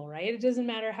impossible, right? It doesn't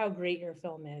matter how great your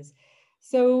film is.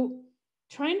 So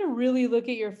trying to really look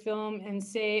at your film and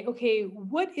say, okay,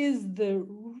 what is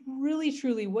really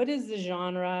truly, what is the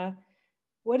genre?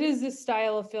 What is the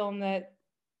style of film that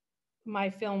my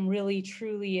film really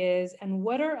truly is? And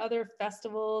what are other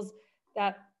festivals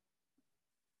that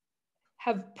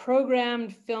have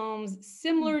programmed films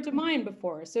similar to mine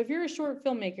before? So if you're a short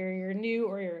filmmaker, you're new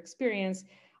or you're experienced,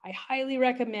 I highly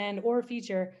recommend, or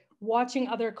feature, watching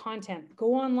other content.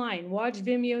 Go online, watch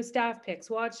Vimeo staff picks,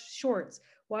 watch shorts,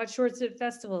 watch shorts at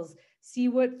festivals, see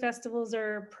what festivals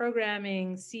are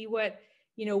programming, see what,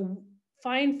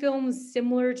 find films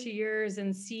similar to yours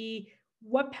and see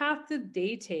what path did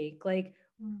they take? Like,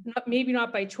 maybe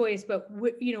not by choice, but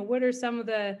what are some of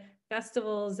the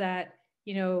festivals that,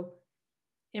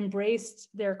 embraced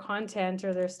their content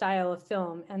or their style of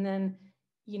film? And then,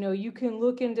 you can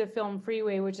look into Film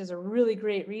Freeway, which is a really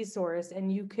great resource,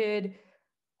 and you could,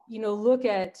 look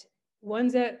at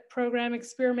ones that program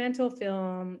experimental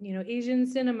film, Asian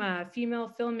cinema,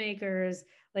 female filmmakers,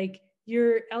 like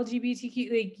your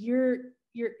LGBTQ, like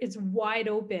it's wide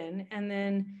open. And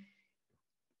then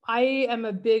I am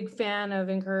a big fan of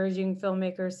encouraging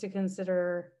filmmakers to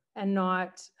consider and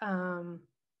not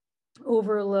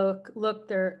overlook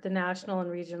the national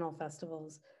and regional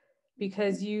festivals,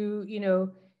 because you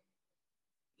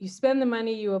spend the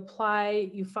money, you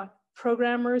apply, you find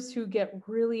programmers who get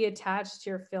really attached to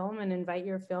your film and invite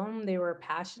your film. They were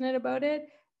passionate about it.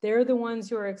 They're the ones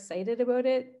who are excited about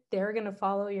it. They're going to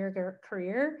follow your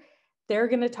career. They're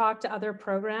going to talk to other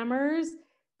programmers.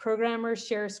 Programmers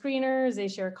share screeners, they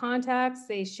share contacts,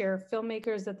 they share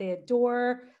filmmakers that they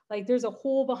adore. Like, there's a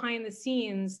whole behind the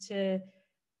scenes to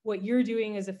what you're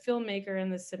doing as a filmmaker in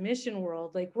the submission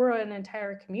world. Like, we're an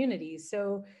entire community.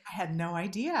 So I had no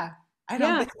idea. I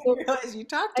don't think I realized you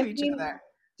talk to each other.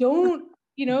 Don't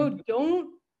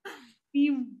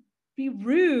be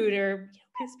rude or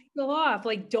piss people off.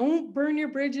 Like, don't burn your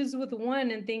bridges with one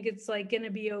and think it's like going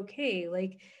to be okay.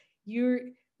 Like, you're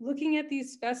looking at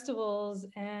these festivals,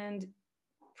 and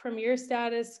premiere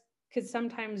status could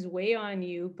sometimes weigh on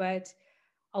you, but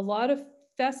a lot of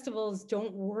festivals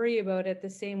don't worry about it the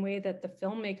same way that the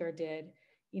filmmaker did.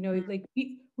 Like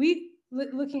we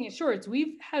looking at shorts,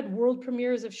 we've had world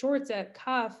premieres of shorts at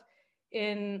CUF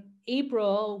in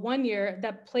April one year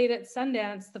that played at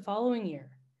Sundance the following year.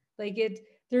 Like,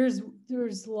 there's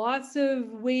lots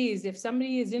of ways. If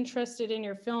somebody is interested in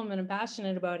your film and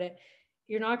passionate about it,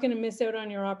 you're not going to miss out on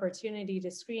your opportunity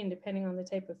to screen, depending on the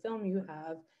type of film you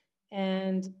have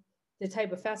and the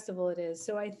type of festival it is.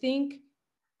 So I think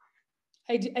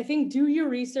do your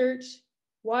research,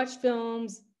 watch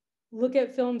films, look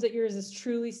at films that yours is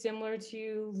truly similar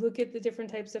to, look at the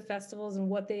different types of festivals and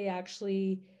what they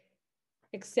actually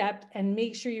accept, and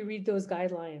make sure you read those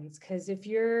guidelines. Because if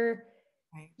you're,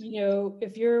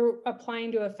 if you're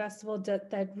applying to a festival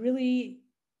that really,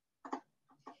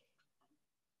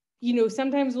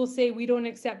 sometimes we'll say we don't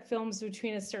accept films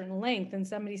between a certain length, and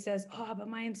somebody says, oh, but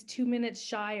mine's 2 minutes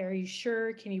shy. Are you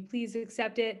sure? Can you please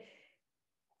accept it?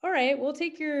 All right, we'll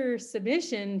take your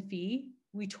submission fee.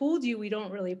 We told you we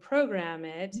don't really program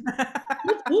it.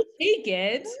 We'll take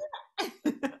it.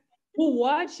 We'll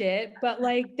watch it, but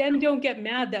like, then don't get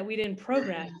mad that we didn't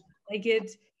program. Like,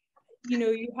 it,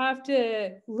 you have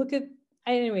to look at,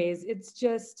 anyways, it's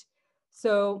just,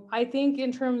 so I think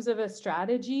in terms of a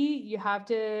strategy, you have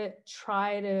to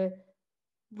try to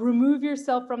remove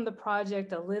yourself from the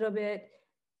project a little bit,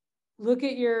 look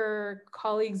at your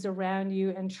colleagues around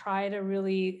you, and try to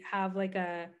really have like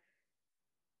an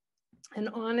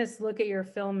honest look at your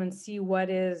film and see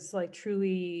what is like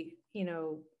truly,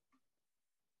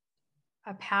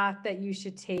 a path that you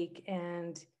should take,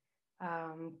 and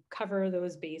cover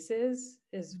those bases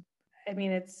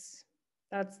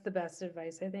that's the best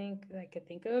advice I think I could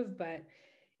think of, but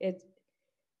I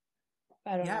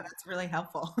don't know. That's really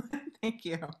helpful. Thank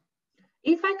you.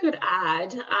 If I could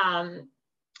add,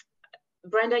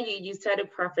 Brenda, you said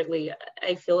it perfectly.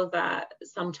 I feel that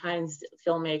sometimes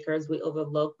filmmakers, we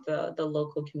overlook the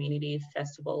local community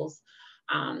festivals,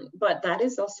 but that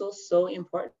is also so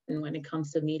important when it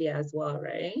comes to media as well,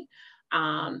 right?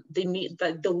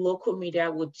 The local media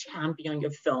would champion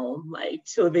your film like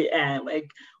to the end, like,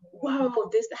 wow,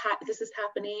 this is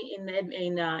happening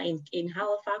in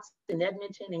Halifax, in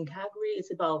Edmonton, in Calgary.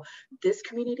 It's about this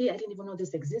community. I didn't even know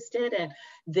this existed, and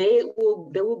they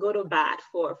will go to bat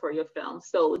for your film.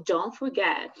 So don't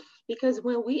forget, because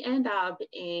when we end up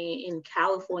in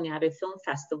California at a film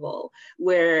festival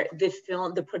where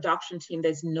the production team,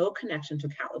 there's no connection to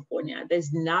California,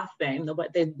 there's nothing,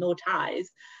 there's no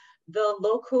ties. The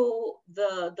local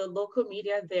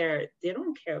media there, they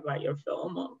don't care about your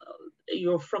film.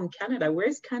 You're from Canada.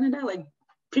 Where's Canada? Like,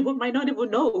 people might not even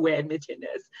know where Edmonton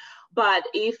is. But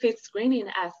if it's screening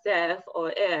at TIFF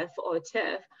or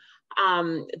TIFF,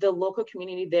 the local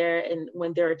community there, and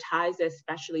when there are ties,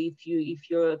 especially if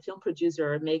you're a film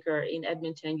producer or maker in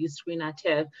Edmonton, you screen at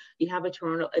TIFF, you have a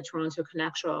Toronto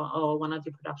connection, or one of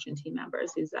the production team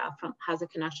members has a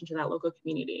connection to that local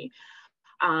community.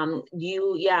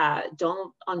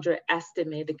 Don't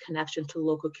underestimate the connection to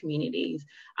local communities.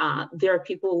 There are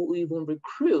people who even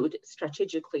recruit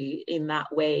strategically in that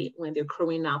way when they're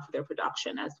crewing up for their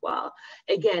production as well.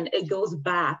 Again, it goes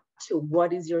back to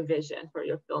what is your vision for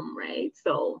your film, right?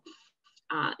 So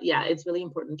it's really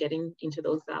important getting into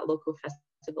those local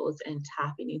festivals and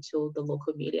tapping into the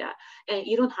local media. And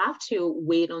you don't have to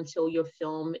wait until your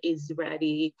film is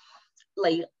ready,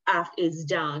 like is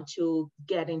done, to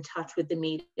get in touch with the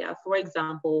media. For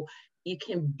example, you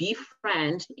can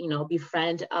befriend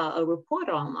a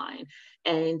reporter online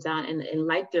and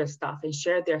like their stuff and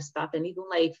share their stuff and even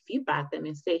like feedback them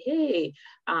and say, hey,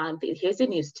 here's a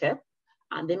news tip.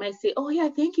 They might say, oh yeah,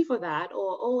 thank you for that.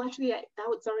 Or, oh, actually, that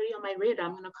was already on my radar.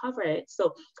 I'm going to cover it.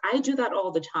 So I do that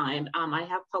all the time. I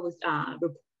have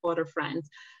reporter friends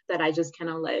that I just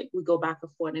kind of like, we go back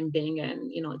and forth and bang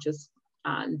and, just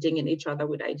dinging each other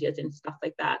with ideas and stuff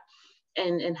like that.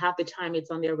 And half the time it's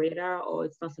on their radar or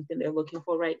it's not something they're looking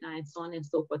for right now and so on and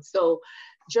so forth. So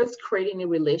just creating a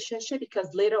relationship, because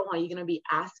later on you're going to be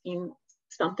asking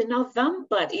something of them,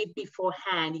 but if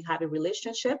beforehand you have a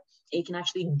relationship, you can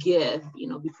actually give,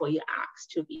 before you ask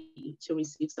to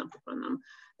receive something from them.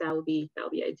 That would be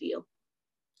ideal.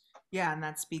 Yeah, and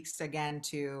that speaks again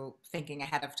to thinking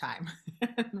ahead of time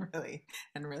and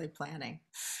really planning.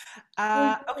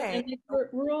 Okay. And like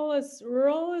we're all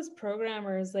as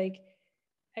programmers, like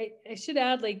I should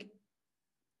add, like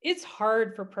it's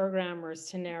hard for programmers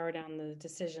to narrow down the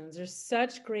decisions. There's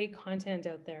such great content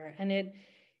out there, and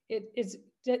it's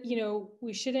that,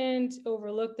 we shouldn't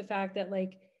overlook the fact that,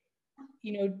 like,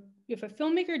 if a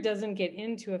filmmaker doesn't get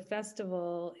into a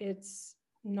festival, it's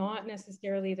not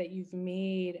necessarily that you've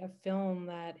made a film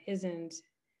that isn't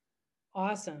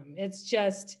awesome. It's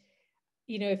just,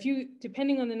 if you,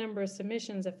 depending on the number of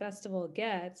submissions a festival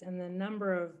gets and the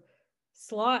number of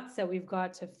slots that we've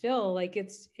got to fill, like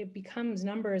it becomes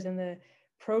numbers, and the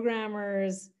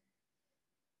programmers,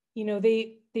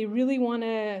 they really want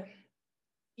to,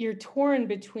 you're torn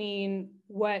between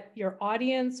what your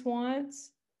audience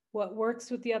wants, what works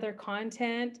with the other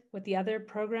content, what the other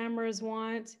programmers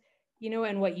want,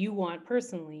 and what you want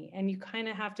personally. And you kind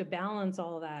of have to balance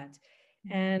all of that.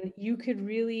 And you could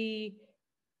really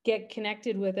get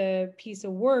connected with a piece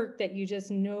of work that you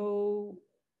just know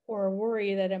or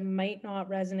worry that it might not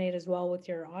resonate as well with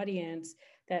your audience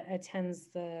that attends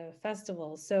the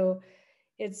festival. So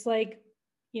it's like,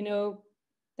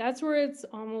 that's where it's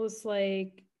almost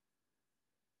like,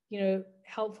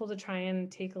 helpful to try and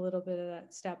take a little bit of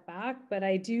that step back. But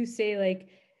I do say, like,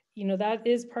 that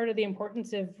is part of the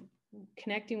importance of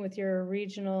connecting with your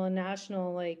regional and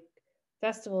national, like,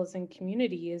 festivals and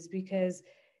community, is because,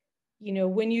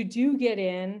 when you do get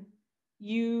in,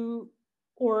 you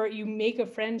make a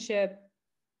friendship,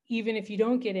 even if you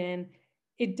don't get in,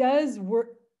 it does work.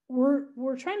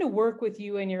 We're trying to work with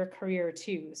you in your career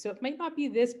too. So it might not be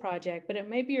this project, but it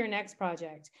might be your next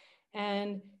project.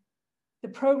 And the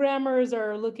programmers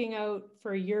are looking out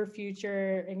for your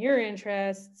future and your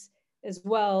interests as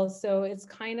well. So it's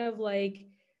kind of like,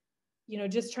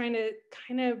 just trying to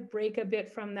kind of break a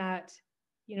bit from that,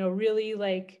 really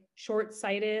like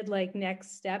short-sighted, like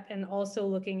next step, and also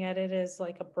looking at it as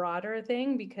like a broader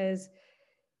thing, because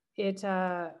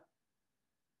I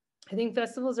think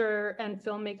festivals and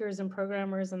filmmakers and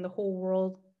programmers and the whole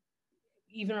world,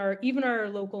 even our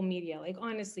local media, like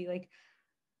honestly, like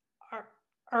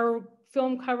our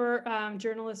film cover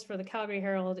journalist for the Calgary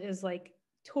Herald is like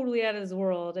totally out of his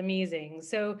world, amazing.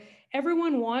 So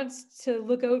everyone wants to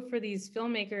look out for these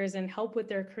filmmakers and help with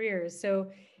their careers. So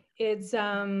it's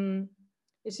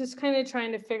just kind of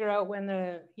trying to figure out when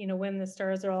the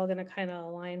stars are all going to kind of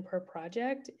align per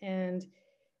project. And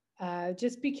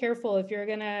just be careful if you're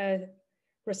going to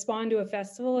respond to a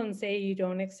festival and say you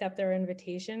don't accept their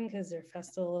invitation because their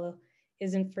festival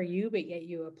isn't for you, but yet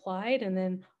you applied, and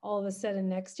then all of a sudden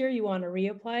next year you want to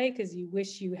reapply because you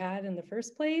wish you had in the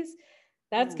first place.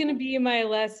 That's going to be my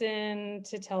lesson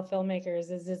to tell filmmakers,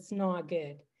 is it's not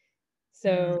good.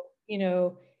 So,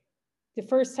 the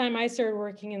first time I started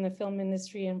working in the film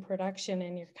industry and production,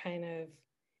 and you're kind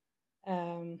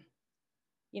of,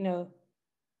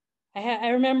 I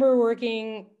remember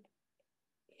working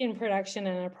in production,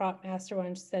 and a prop master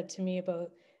once said to me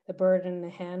about the bird in the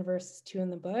hand versus two in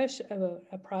the bush, about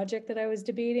a project that I was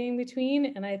debating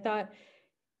between. And I thought,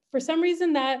 for some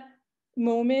reason, that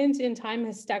moment in time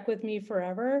has stuck with me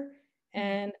forever.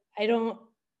 And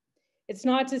it's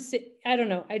not to say, I don't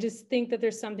know, I just think that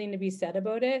there's something to be said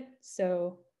about it.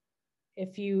 So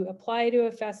if you apply to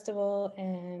a festival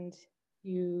and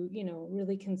you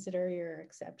really consider your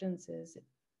acceptances,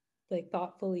 like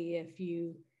thoughtfully, if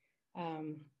you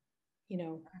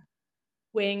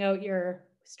weighing out your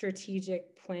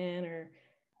strategic plan or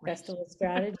festival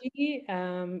strategy,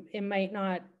 it might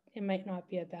not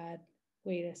be a bad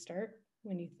way to start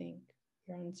when you think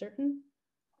you're uncertain.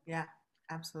 Yeah,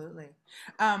 absolutely.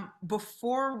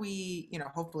 Before we,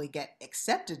 hopefully get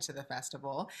accepted to the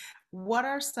festival, what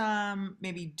are some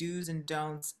maybe do's and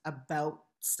don'ts about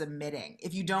submitting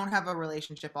if you don't have a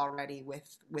relationship already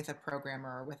with a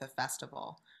programmer or with a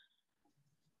festival?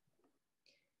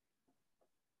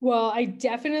 Well, I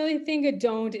definitely think a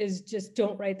don't is just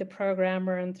don't write the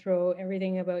programmer and throw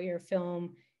everything about your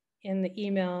film in the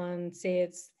email and say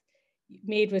it's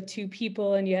made with 2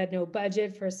 people and you had no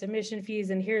budget for submission fees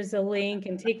and here's a link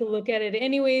and take a look at it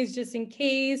anyways, just in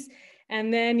case.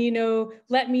 And then,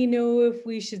 let me know if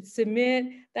we should submit.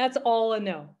 That's all a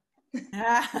no.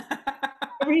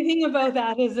 Everything about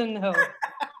that is a no.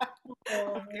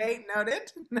 Okay,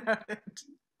 noted.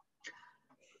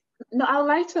 No, I would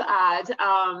like to add,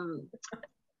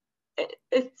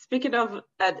 speaking of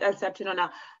accepting or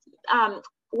not,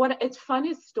 it's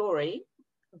funny story.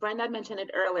 Brenda mentioned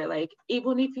it earlier, like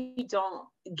even if you don't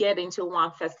get into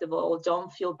one festival,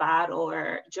 don't feel bad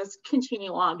or just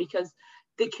continue on, because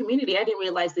the community, I didn't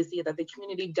realize this either, the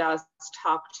community does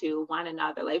talk to one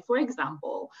another. Like, for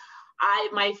example,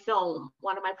 my film,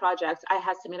 one of my projects, I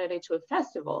had submitted it to a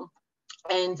festival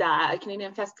and a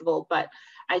Canadian festival, but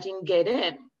I didn't get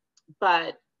in.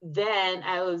 But then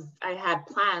I had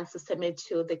plans to submit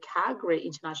to the Calgary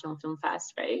International Film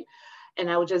Fest, right? And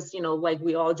I would just, like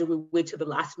we all do, we wait to the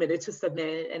last minute to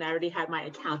submit. And I already had my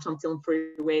account on Film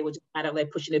Freeway, which is kind of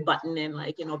like pushing a button and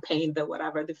like, paying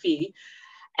the fee.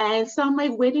 And so I'm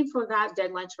like waiting for that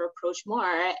deadline to approach more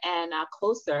and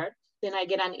closer. Then I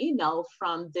get an email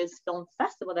from this film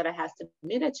festival that I had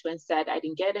submitted to and said I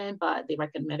didn't get in, but they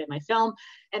recommended my film.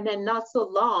 And then not so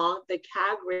long, the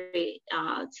Calgary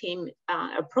team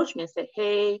approached me and said,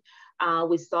 hey,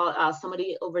 we saw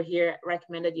somebody over here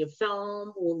recommended your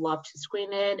film. We would love to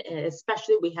screen it. And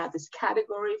especially we have this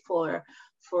category for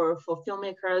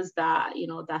filmmakers that,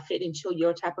 that fit into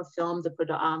your type of film,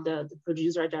 the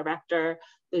producer, director,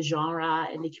 the genre,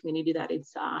 and the community that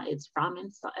it's from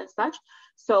and such.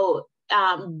 So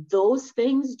those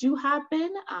things do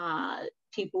happen.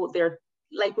 People, they're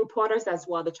like reporters as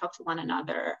well, they talk to one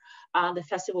another. The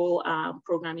festival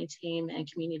programming team and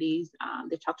communities,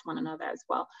 they talk to one another as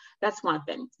well. That's one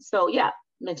thing. So yeah,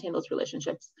 maintain those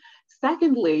relationships.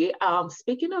 Secondly,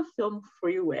 speaking of Film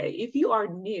Freeway, if you are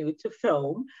new to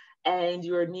film and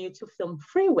you're new to Film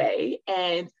Freeway,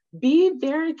 and be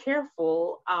very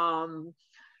careful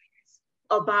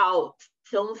about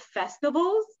film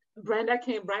festivals. Brenda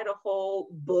can write a whole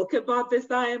book about this,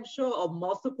 I am sure, or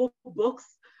multiple books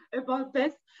about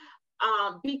this.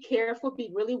 Be careful,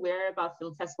 be really wary about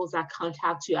film festivals that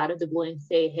contact you out of the blue and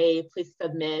say, hey, please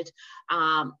submit.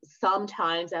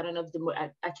 Sometimes, I don't know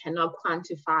if I cannot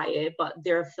quantify it, but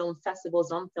there are film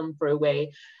festivals on Film Freeway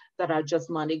that are just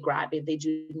money grabbing. They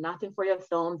do nothing for your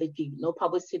film. They give no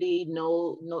publicity,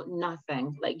 no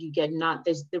nothing. Like you get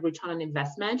the return on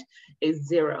investment is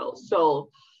zero. So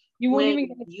you won't even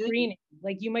get a screening.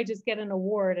 Like you might just get an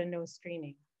award and no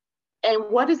screening.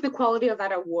 And what is the quality of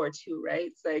that award too, right?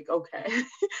 It's like, okay.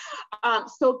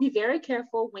 So be very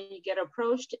careful when you get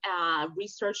approached,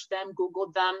 research them,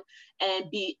 Google them, and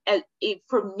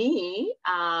for me,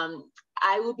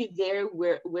 I will be very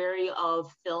wary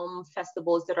of film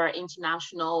festivals that are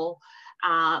international,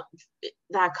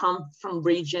 that come from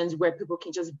regions where people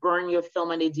can just burn your film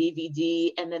on a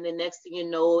DVD, and then the next thing you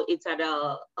know, it's at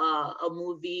a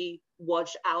movie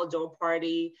watch outdoor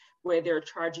party where they're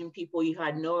charging people. You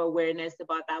had no awareness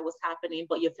about that was happening,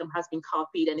 but your film has been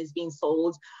copied and is being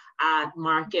sold at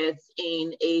markets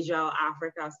in Asia or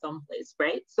Africa, someplace,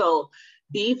 right? So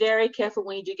be very careful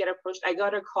when you do get approached. I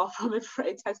got a call from a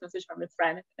friend, text message from a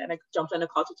friend, and I jumped on a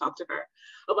call to talk to her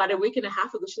about a week and a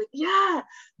half ago. She's like, yeah,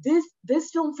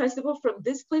 this film festival from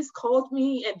this place called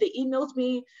me and they emailed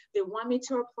me. They want me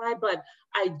to apply, but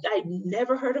I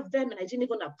never heard of them and I didn't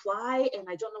even apply, and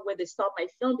I don't know where they saw my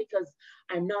film because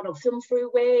I'm not on Film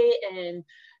Freeway and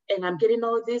I'm getting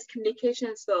all of this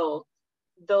communication. So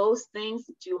those things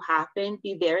do happen.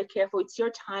 Be very careful. It's your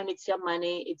time, it's your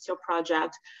money, it's your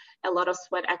project, a lot of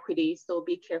sweat equity. So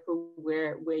be careful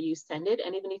where you send it.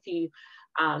 And even if you,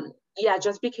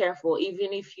 just be careful.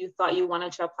 Even if you thought you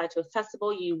wanted to apply to a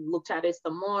festival, you looked at it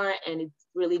some more and it's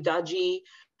really dodgy,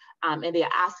 and they're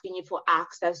asking you for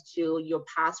access to your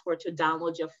password to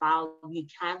download your file, you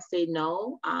can't say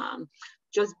no.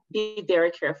 Just be very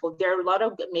careful. There are a lot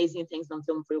of amazing things on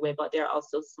Film Freeway, but there are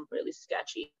also some really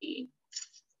sketchy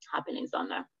happenings on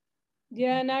there.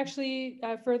 Yeah, and actually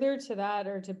further to that,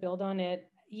 or to build on it,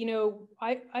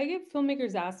 I get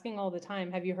filmmakers asking all the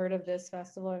time, have you heard of this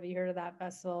festival? Have you heard of that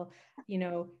festival?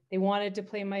 They wanted to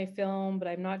play my film, but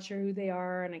I'm not sure who they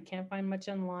are and I can't find much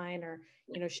online, or,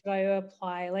 should I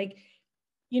apply? Like,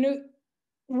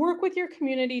 work with your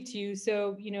community too.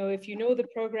 So, if you know the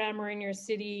programmer in your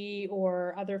city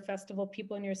or other festival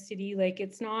people in your city, like,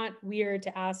 it's not weird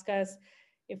to ask us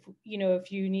if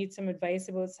you need some advice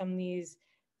about some of these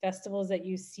festivals that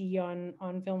you see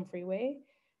on Film Freeway.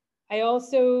 I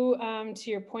also, to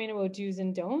your point about do's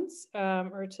and don'ts,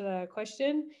 or to the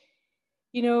question,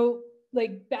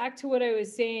 like back to what I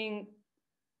was saying,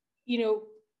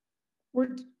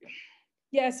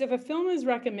 yes, if a film is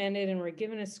recommended and we're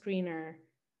given a screener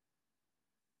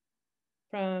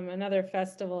from another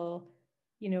festival,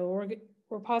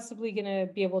 we're possibly going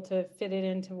to be able to fit it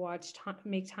in to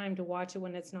make time to watch it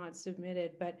when it's not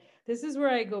submitted. But this is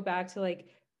where I go back to, like,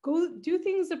 go do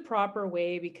things the proper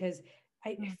way, because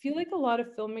I feel like a lot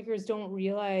of filmmakers don't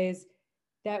realize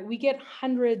that we get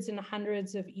hundreds and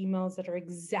hundreds of emails that are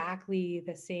exactly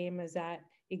the same as that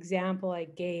example I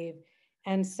gave.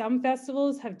 And some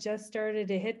festivals have just started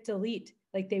to hit delete.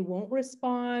 Like, they won't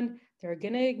respond. They're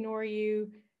going to ignore you.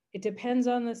 It depends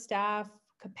on the staff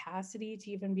capacity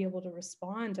to even be able to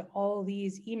respond to all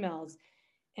these emails.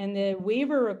 And the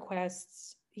waiver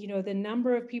requests, the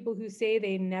number of people who say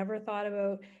they never thought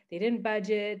about, they didn't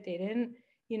budget, they didn't,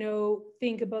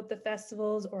 think about the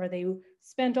festivals, or they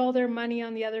spent all their money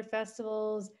on the other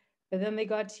festivals, but then they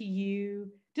got to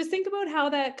you. Just think about how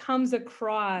that comes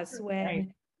across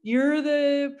when you're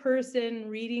the person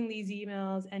reading these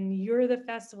emails and you're the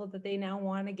festival that they now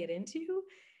want to get into.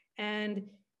 And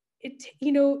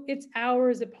it's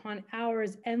hours upon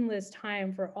hours, endless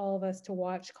time for all of us to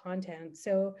watch content.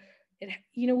 So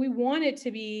we want it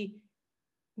to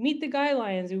meet the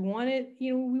guidelines. We want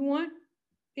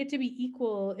it to be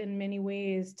equal in many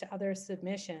ways to other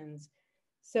submissions.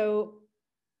 So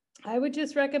I would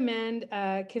just recommend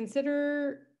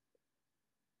consider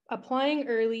applying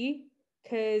early,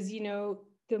 because the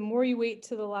more you wait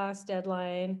to the last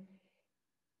deadline,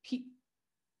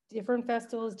 different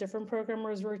festivals, different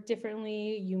programmers work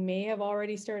differently. You may have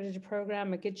already started to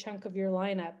program a good chunk of your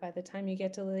lineup by the time you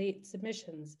get to late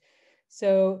submissions.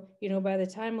 So, by the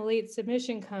time a late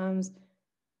submission comes,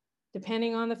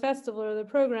 depending on the festival or the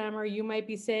programmer, you might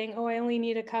be saying, oh, I only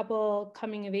need a couple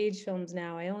coming of age films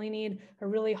now. I only need a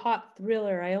really hot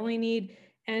thriller. I only need,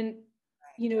 and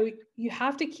you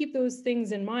have to keep those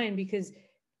things in mind, because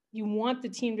you want the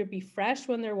team to be fresh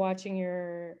when they're watching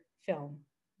your film.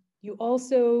 You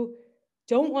also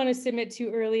don't want to submit too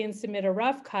early and submit a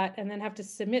rough cut and then have to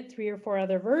submit 3 or 4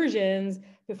 other versions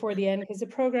before the end, because the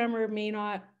programmer may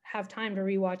not have time to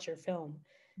rewatch your film.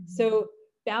 So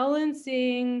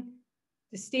balancing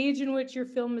the stage in which your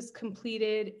film is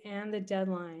completed and the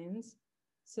deadlines,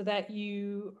 so that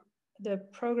the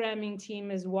programming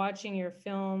team is watching your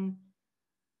film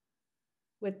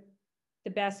with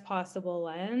the best possible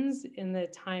lens in the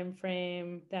time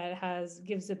frame that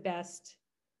gives the best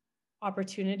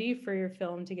opportunity for your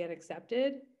film to get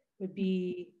accepted, would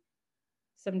be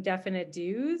some definite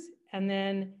do's. And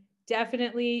then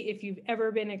definitely, if you've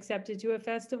ever been accepted to a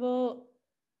festival,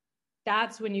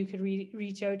 that's when you could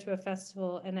reach out to a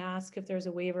festival and ask if there's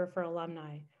a waiver for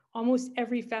alumni. Almost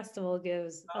every festival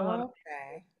gives alumni.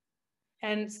 Okay.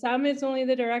 And some it's only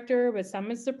the director, but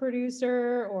some it's the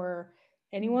producer or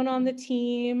anyone on the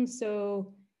team.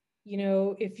 So,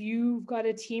 if you've got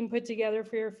a team put together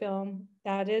for your film,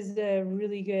 that is a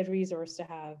really good resource to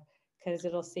have, because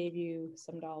it'll save you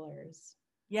some dollars.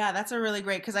 Yeah, that's a really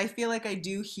great, because I feel like I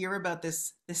do hear about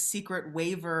this secret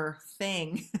waiver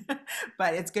thing,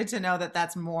 but it's good to know that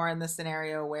that's more in the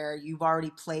scenario where you've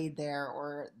already played there,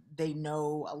 or they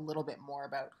know a little bit more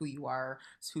about who you are,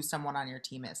 who someone on your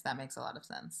team is. That makes a lot of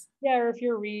sense. Yeah, or if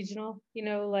you're regional,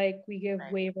 like we give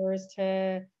waivers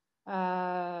to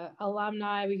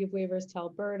alumni, we give waivers to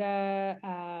Alberta,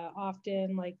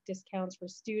 often like discounts for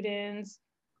students.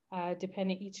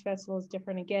 Depending, each festival is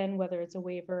different again, whether it's a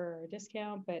waiver or a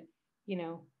discount, but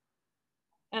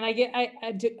and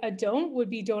a don't would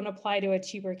be don't apply to a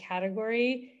cheaper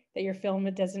category that your film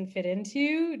doesn't fit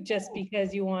into just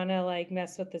because you want to like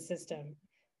mess with the system.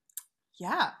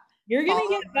 Yeah. You're going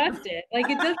to get busted. Like,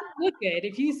 it doesn't look good.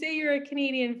 If you say you're a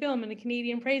Canadian film and the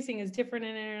Canadian pricing is different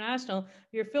than international,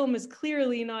 your film is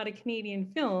clearly not a Canadian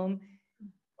film.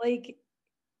 Like,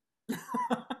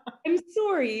 I'm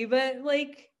sorry, but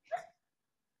like.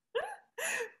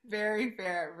 Very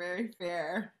fair, very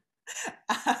fair.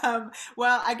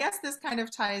 Well, I guess this kind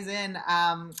of ties in.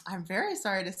 I'm very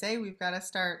sorry to say we've got to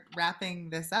start wrapping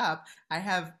this up. I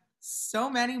have so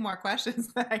many more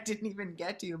questions that I didn't even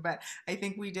get to, but I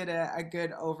think we did a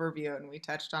good overview and we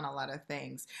touched on a lot of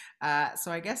things.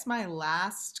 So I guess my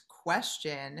last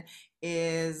question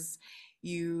is,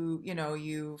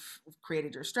 you've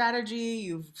created your strategy,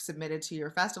 you've submitted to your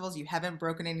festivals, you haven't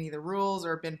broken any of the rules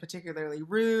or been particularly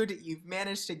rude, you've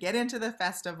managed to get into the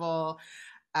festival.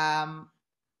 Um,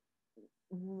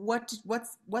 what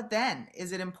then?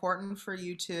 Is it important for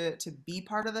you to be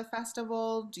part of the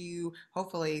festival? Do you,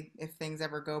 hopefully, if things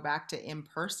ever go back to in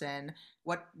person,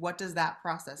 what does that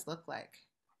process look like?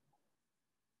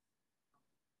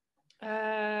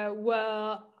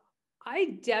 Well,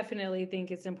 I definitely think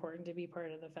it's important to be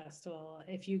part of the festival.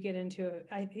 If you get into it,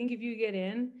 I think if you get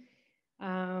in,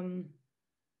 find,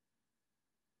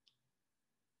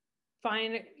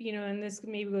 and this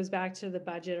maybe goes back to the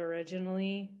budget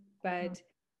originally, but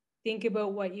think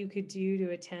about what you could do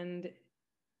to attend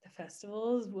the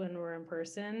festivals when we're in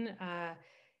person.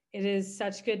 It is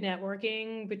such good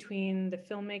networking between the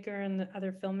filmmaker and the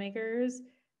other filmmakers,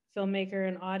 filmmaker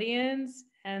and audience,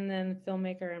 and then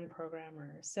filmmaker and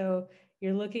programmer. So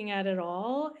you're looking at it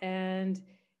all, and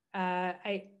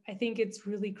I think it's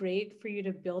really great for you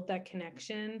to build that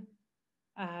connection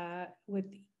with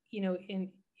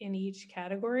in each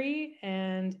category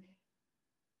and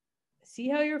see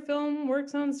how your film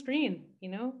works on screen,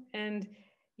 and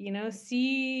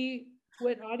see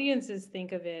what audiences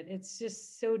think of it. It's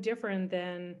just so different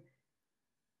than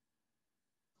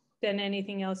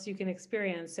anything else you can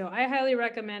experience. So I highly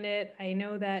recommend it. I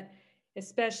know that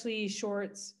especially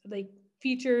shorts, like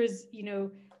features,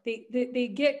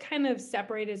 they get kind of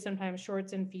separated sometimes,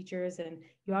 shorts and features, and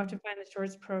you have to find the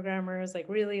shorts programmers, like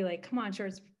really like, come on,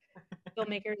 shorts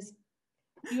filmmakers,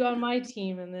 you on my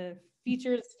team, and the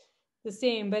features the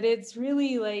same. But it's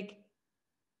really like,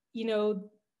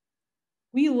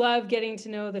 we love getting to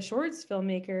know the shorts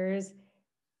filmmakers.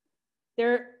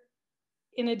 They're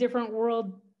in a different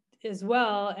world as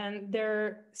well, and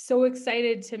they're so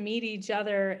excited to meet each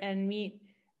other and meet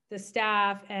the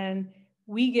staff, and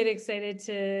we get excited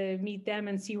to meet them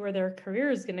and see where their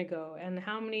career is going to go, and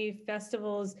how many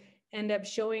festivals end up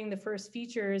showing the first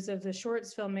features of the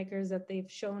shorts filmmakers that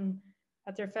they've shown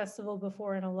at their festival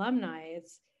before an alumni.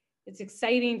 It's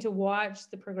exciting to watch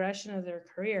the progression of their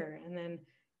career. And then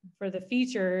for the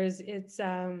features, it's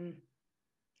same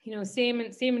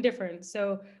and different.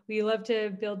 So we love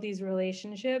to build these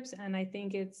relationships, and I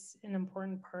think it's an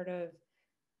important part of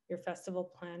your festival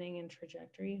planning and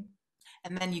trajectory.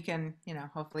 And then you can,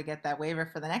 hopefully get that waiver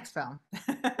for the next film.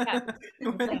 Yeah.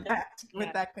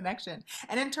 with that connection.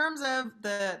 And in terms of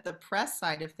the press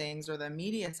side of things or the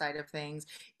media side of things,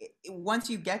 once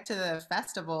you get to the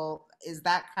festival, is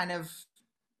that kind of,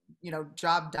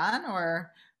 job done,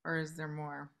 or is there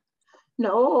more?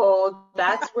 No,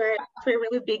 that's where it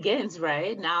really begins,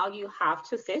 right? Now you have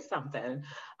to say something.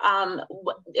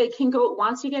 It can go,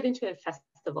 once you get into a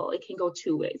festival, it can go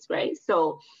two ways, right?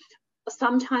 So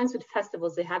sometimes with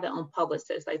festivals, they have their own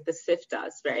publicist, like the SIF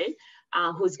does, right?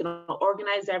 Who's going to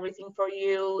organize everything for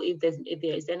you. If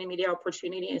there's any media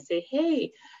opportunity, and say,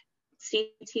 hey,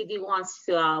 CTV wants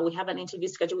to, we have an interview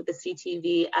scheduled with the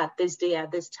CTV at this day,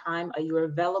 at this time. Are you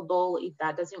available? If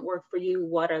that doesn't work for you,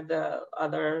 what are the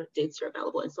other dates you're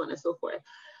available, and so on and so forth.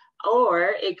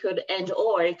 Or it could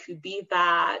be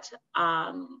that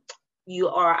you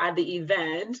are at the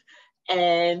event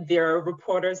and there are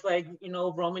reporters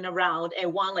roaming around,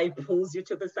 and one pulls you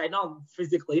to the side, not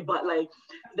physically, but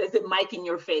there's a mic in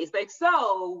your face,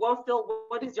 so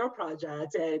what is your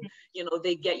project? And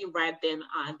they get you right then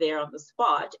there on the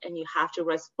spot, and you have to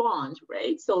respond,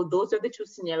 right? So those are the two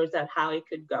scenarios that how it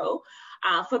could go.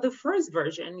 For the first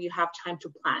version, you have time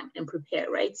to plan and prepare,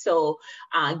 right? So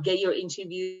get your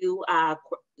interview,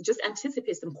 just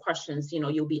anticipate some questions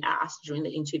you'll be asked during the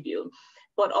interview.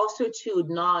 But also to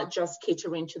not just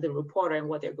catering to the reporter and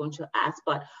what they're going to ask,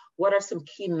 but what are some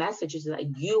key messages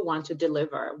that you want to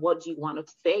deliver? What do you want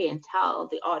to say and tell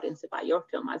the audience about your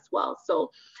film as well?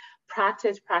 So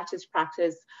practice,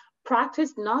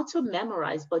 not to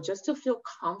memorize, but just to feel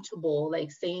comfortable,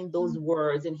 saying those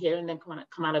words and hearing them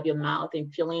come out of your mouth,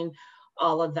 and feeling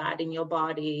all of that in your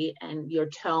body and your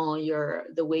tone,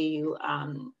 the way you,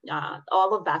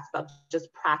 all of that stuff,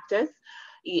 just practice.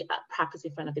 You practice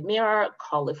in front of the mirror,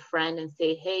 call a friend and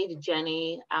say, hey,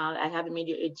 Jenny, I have a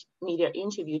media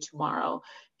interview tomorrow.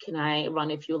 Can I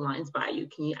run a few lines by you?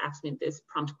 Can you ask me this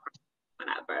prompt question,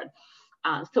 whatever?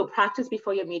 So practice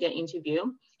before your media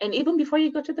interview, and even before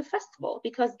you go to the festival,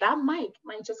 because that mic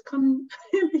might just come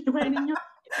right in your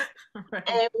Right.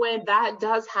 And when that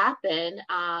does happen,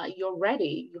 you're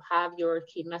ready. You have your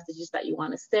key messages that you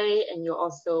want to say, and you're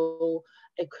also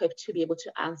equipped to be able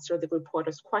to answer the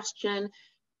reporter's question.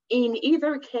 In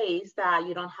either case that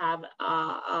you don't have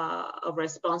a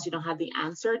response, you don't have the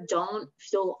answer, don't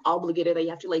feel obligated that you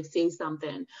have to like say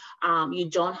something. You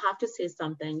don't have to say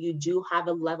something. You do have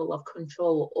a level of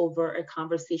control over a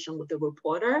conversation with the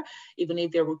reporter, even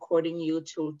if they're recording you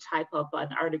to type up an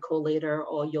article later,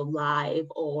 or you're live,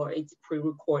 or it's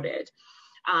pre-recorded.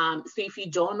 So if you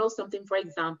don't know something, for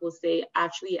example, say,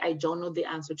 actually, I don't know the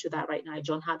answer to that right now. I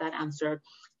don't have that answer.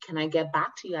 Can I get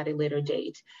back to you at a later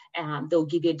date? They'll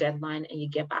give you a deadline and you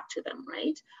get back to them,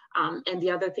 right? And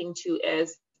the other thing too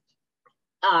is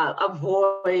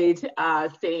avoid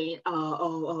saying,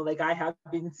 oh, like I have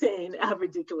been saying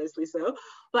ridiculously so.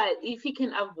 But if you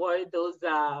can avoid those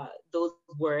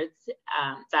words,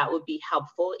 that would be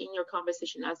helpful in your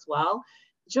conversation as well.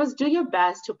 Just do your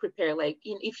best to prepare, like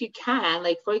if you can,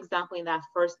 like for example, in that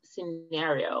first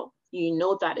scenario, you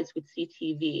know that it's with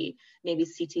CTV, maybe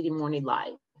CTV Morning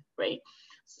Live, right?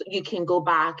 So you can go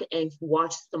back and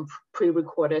watch some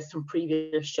pre-recorded, some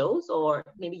previous shows, or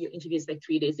maybe your interview is like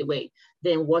 3 days away.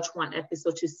 Then watch one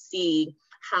episode to see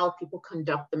how people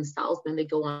conduct themselves when they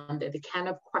go on there, the kind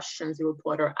of questions the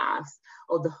reporter asks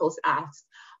or the host asks,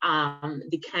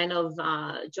 the kind of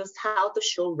just how the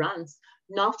show runs,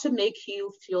 not to make you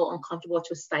feel uncomfortable,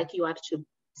 to psych you out, to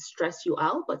stress you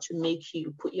out, but to make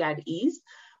you, put you at ease.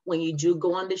 When you do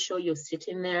go on the show, you're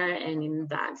sitting there and in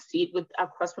that seat with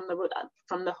across from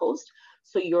the host,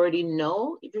 so you already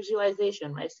know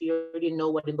visualization, right? So you already know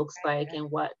what it looks like and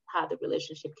how the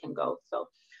relationship can go. So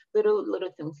little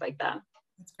things like that.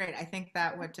 That's great. I think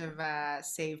that would have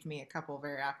saved me a couple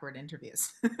very awkward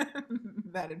interviews.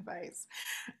 That advice.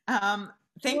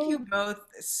 Thank you both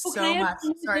so much.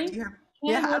 Sorry, do you have?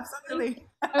 Yeah, absolutely.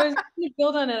 I was going to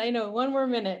build on it. I know, one more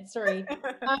minute. Sorry.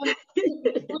 When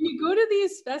you go to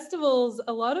these festivals,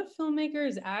 a lot of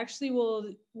filmmakers actually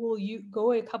will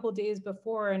go a couple days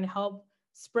before and help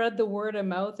spread the word of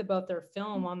mouth about their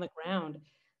film on the ground.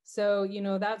 So,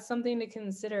 that's something to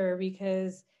consider,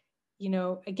 because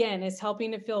again, it's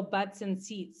helping to fill butts and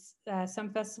seats. Some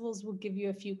festivals will give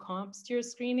you a few comps to your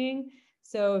screening.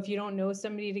 So if you don't know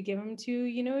somebody to give them to,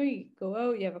 you go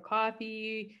out, you have a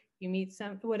coffee, you meet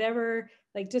some, whatever,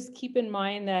 like just keep in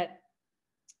mind that,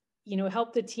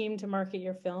 help the team to market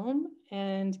your film.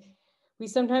 And we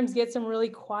sometimes get some really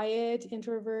quiet,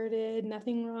 introverted,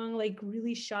 nothing wrong, like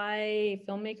really shy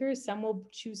filmmakers. Some will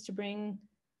choose to bring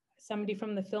somebody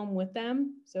from the film with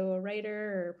them. So a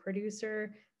writer or a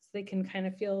producer, they can kind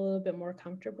of feel a little bit more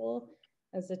comfortable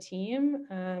as a team.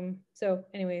 So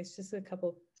anyways, just a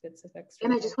couple bits of extra.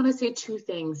 And I just want to say two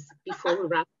things before we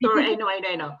wrap. Sorry,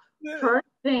 I know. First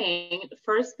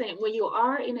thing, when you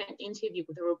are in an interview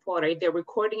with a reporter, if they're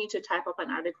recording you to type up an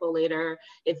article later,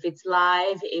 if it's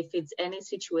live, if it's any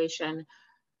situation,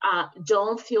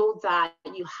 don't feel that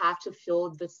you have to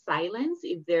fill the silence.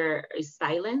 If there is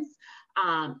silence,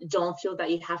 don't feel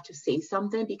that you have to say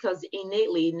something, because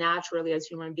innately, naturally, as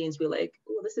human beings, we're like,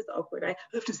 oh, this is awkward, I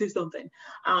have to say something.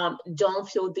 Don't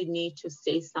feel the need to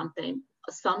say something.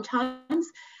 Sometimes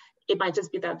it might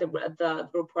just be that the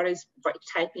reporter is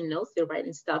typing notes, they're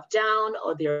writing stuff down,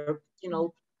 or they're,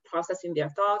 processing their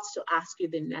thoughts to ask you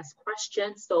the next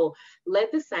question. So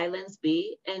let the silence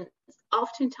be. And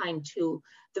oftentimes too,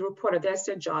 the reporter, that's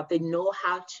their job. They know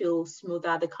how to smooth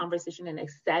out the conversation and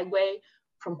segue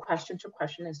from question to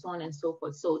question and so on and so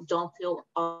forth. So don't feel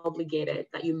obligated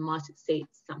that you must say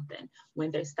something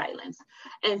when there's silence.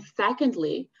 And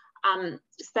secondly,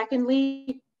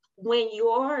 when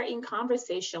you're in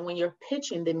conversation, when you're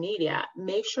pitching the media,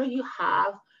 make sure you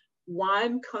have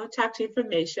one contact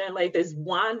information, like there's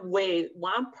one way,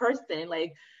 one person,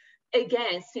 like,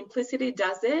 again, simplicity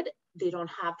does it. They don't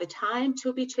have the time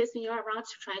to be chasing you around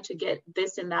to trying to get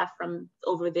this and that from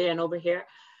over there and over here.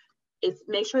 It's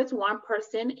make sure it's one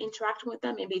person interacting with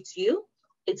them. Maybe it's you.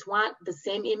 It's the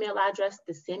same email address,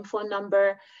 the same phone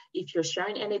number. If you're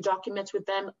sharing any documents with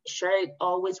them, share it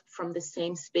always from the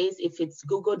same space. If it's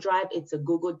Google Drive, it's a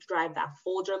Google Drive, that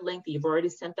folder link that you've already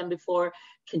sent them before.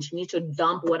 Continue to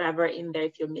dump whatever in there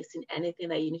if you're missing anything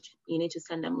that you need to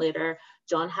send them later.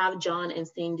 Have John and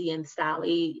Cindy and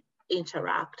Sally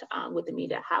interact with the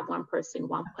media. Have one person,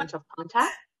 one point of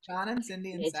contact. John and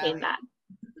Cindy and Sally. That.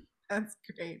 That's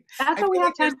great. That's what we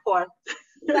have time for.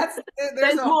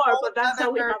 There's more, but that's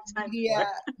what we have time for.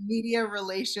 Media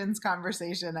relations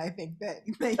conversation, I think that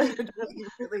you would be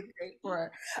really great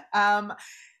for.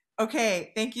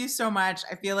 Okay, thank you so much.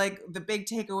 I feel like the big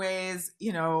takeaways,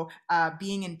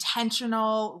 being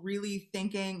intentional, really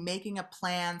thinking, making a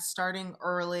plan, starting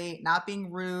early, not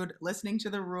being rude, listening to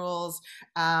the rules.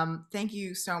 Thank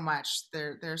you so much.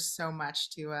 There's so much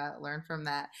to learn from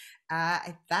that.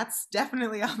 That's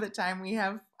definitely all the time we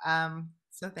have.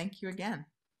 So thank you again.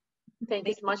 Thank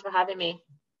you so much for having me.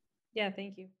 Yeah,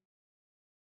 thank you.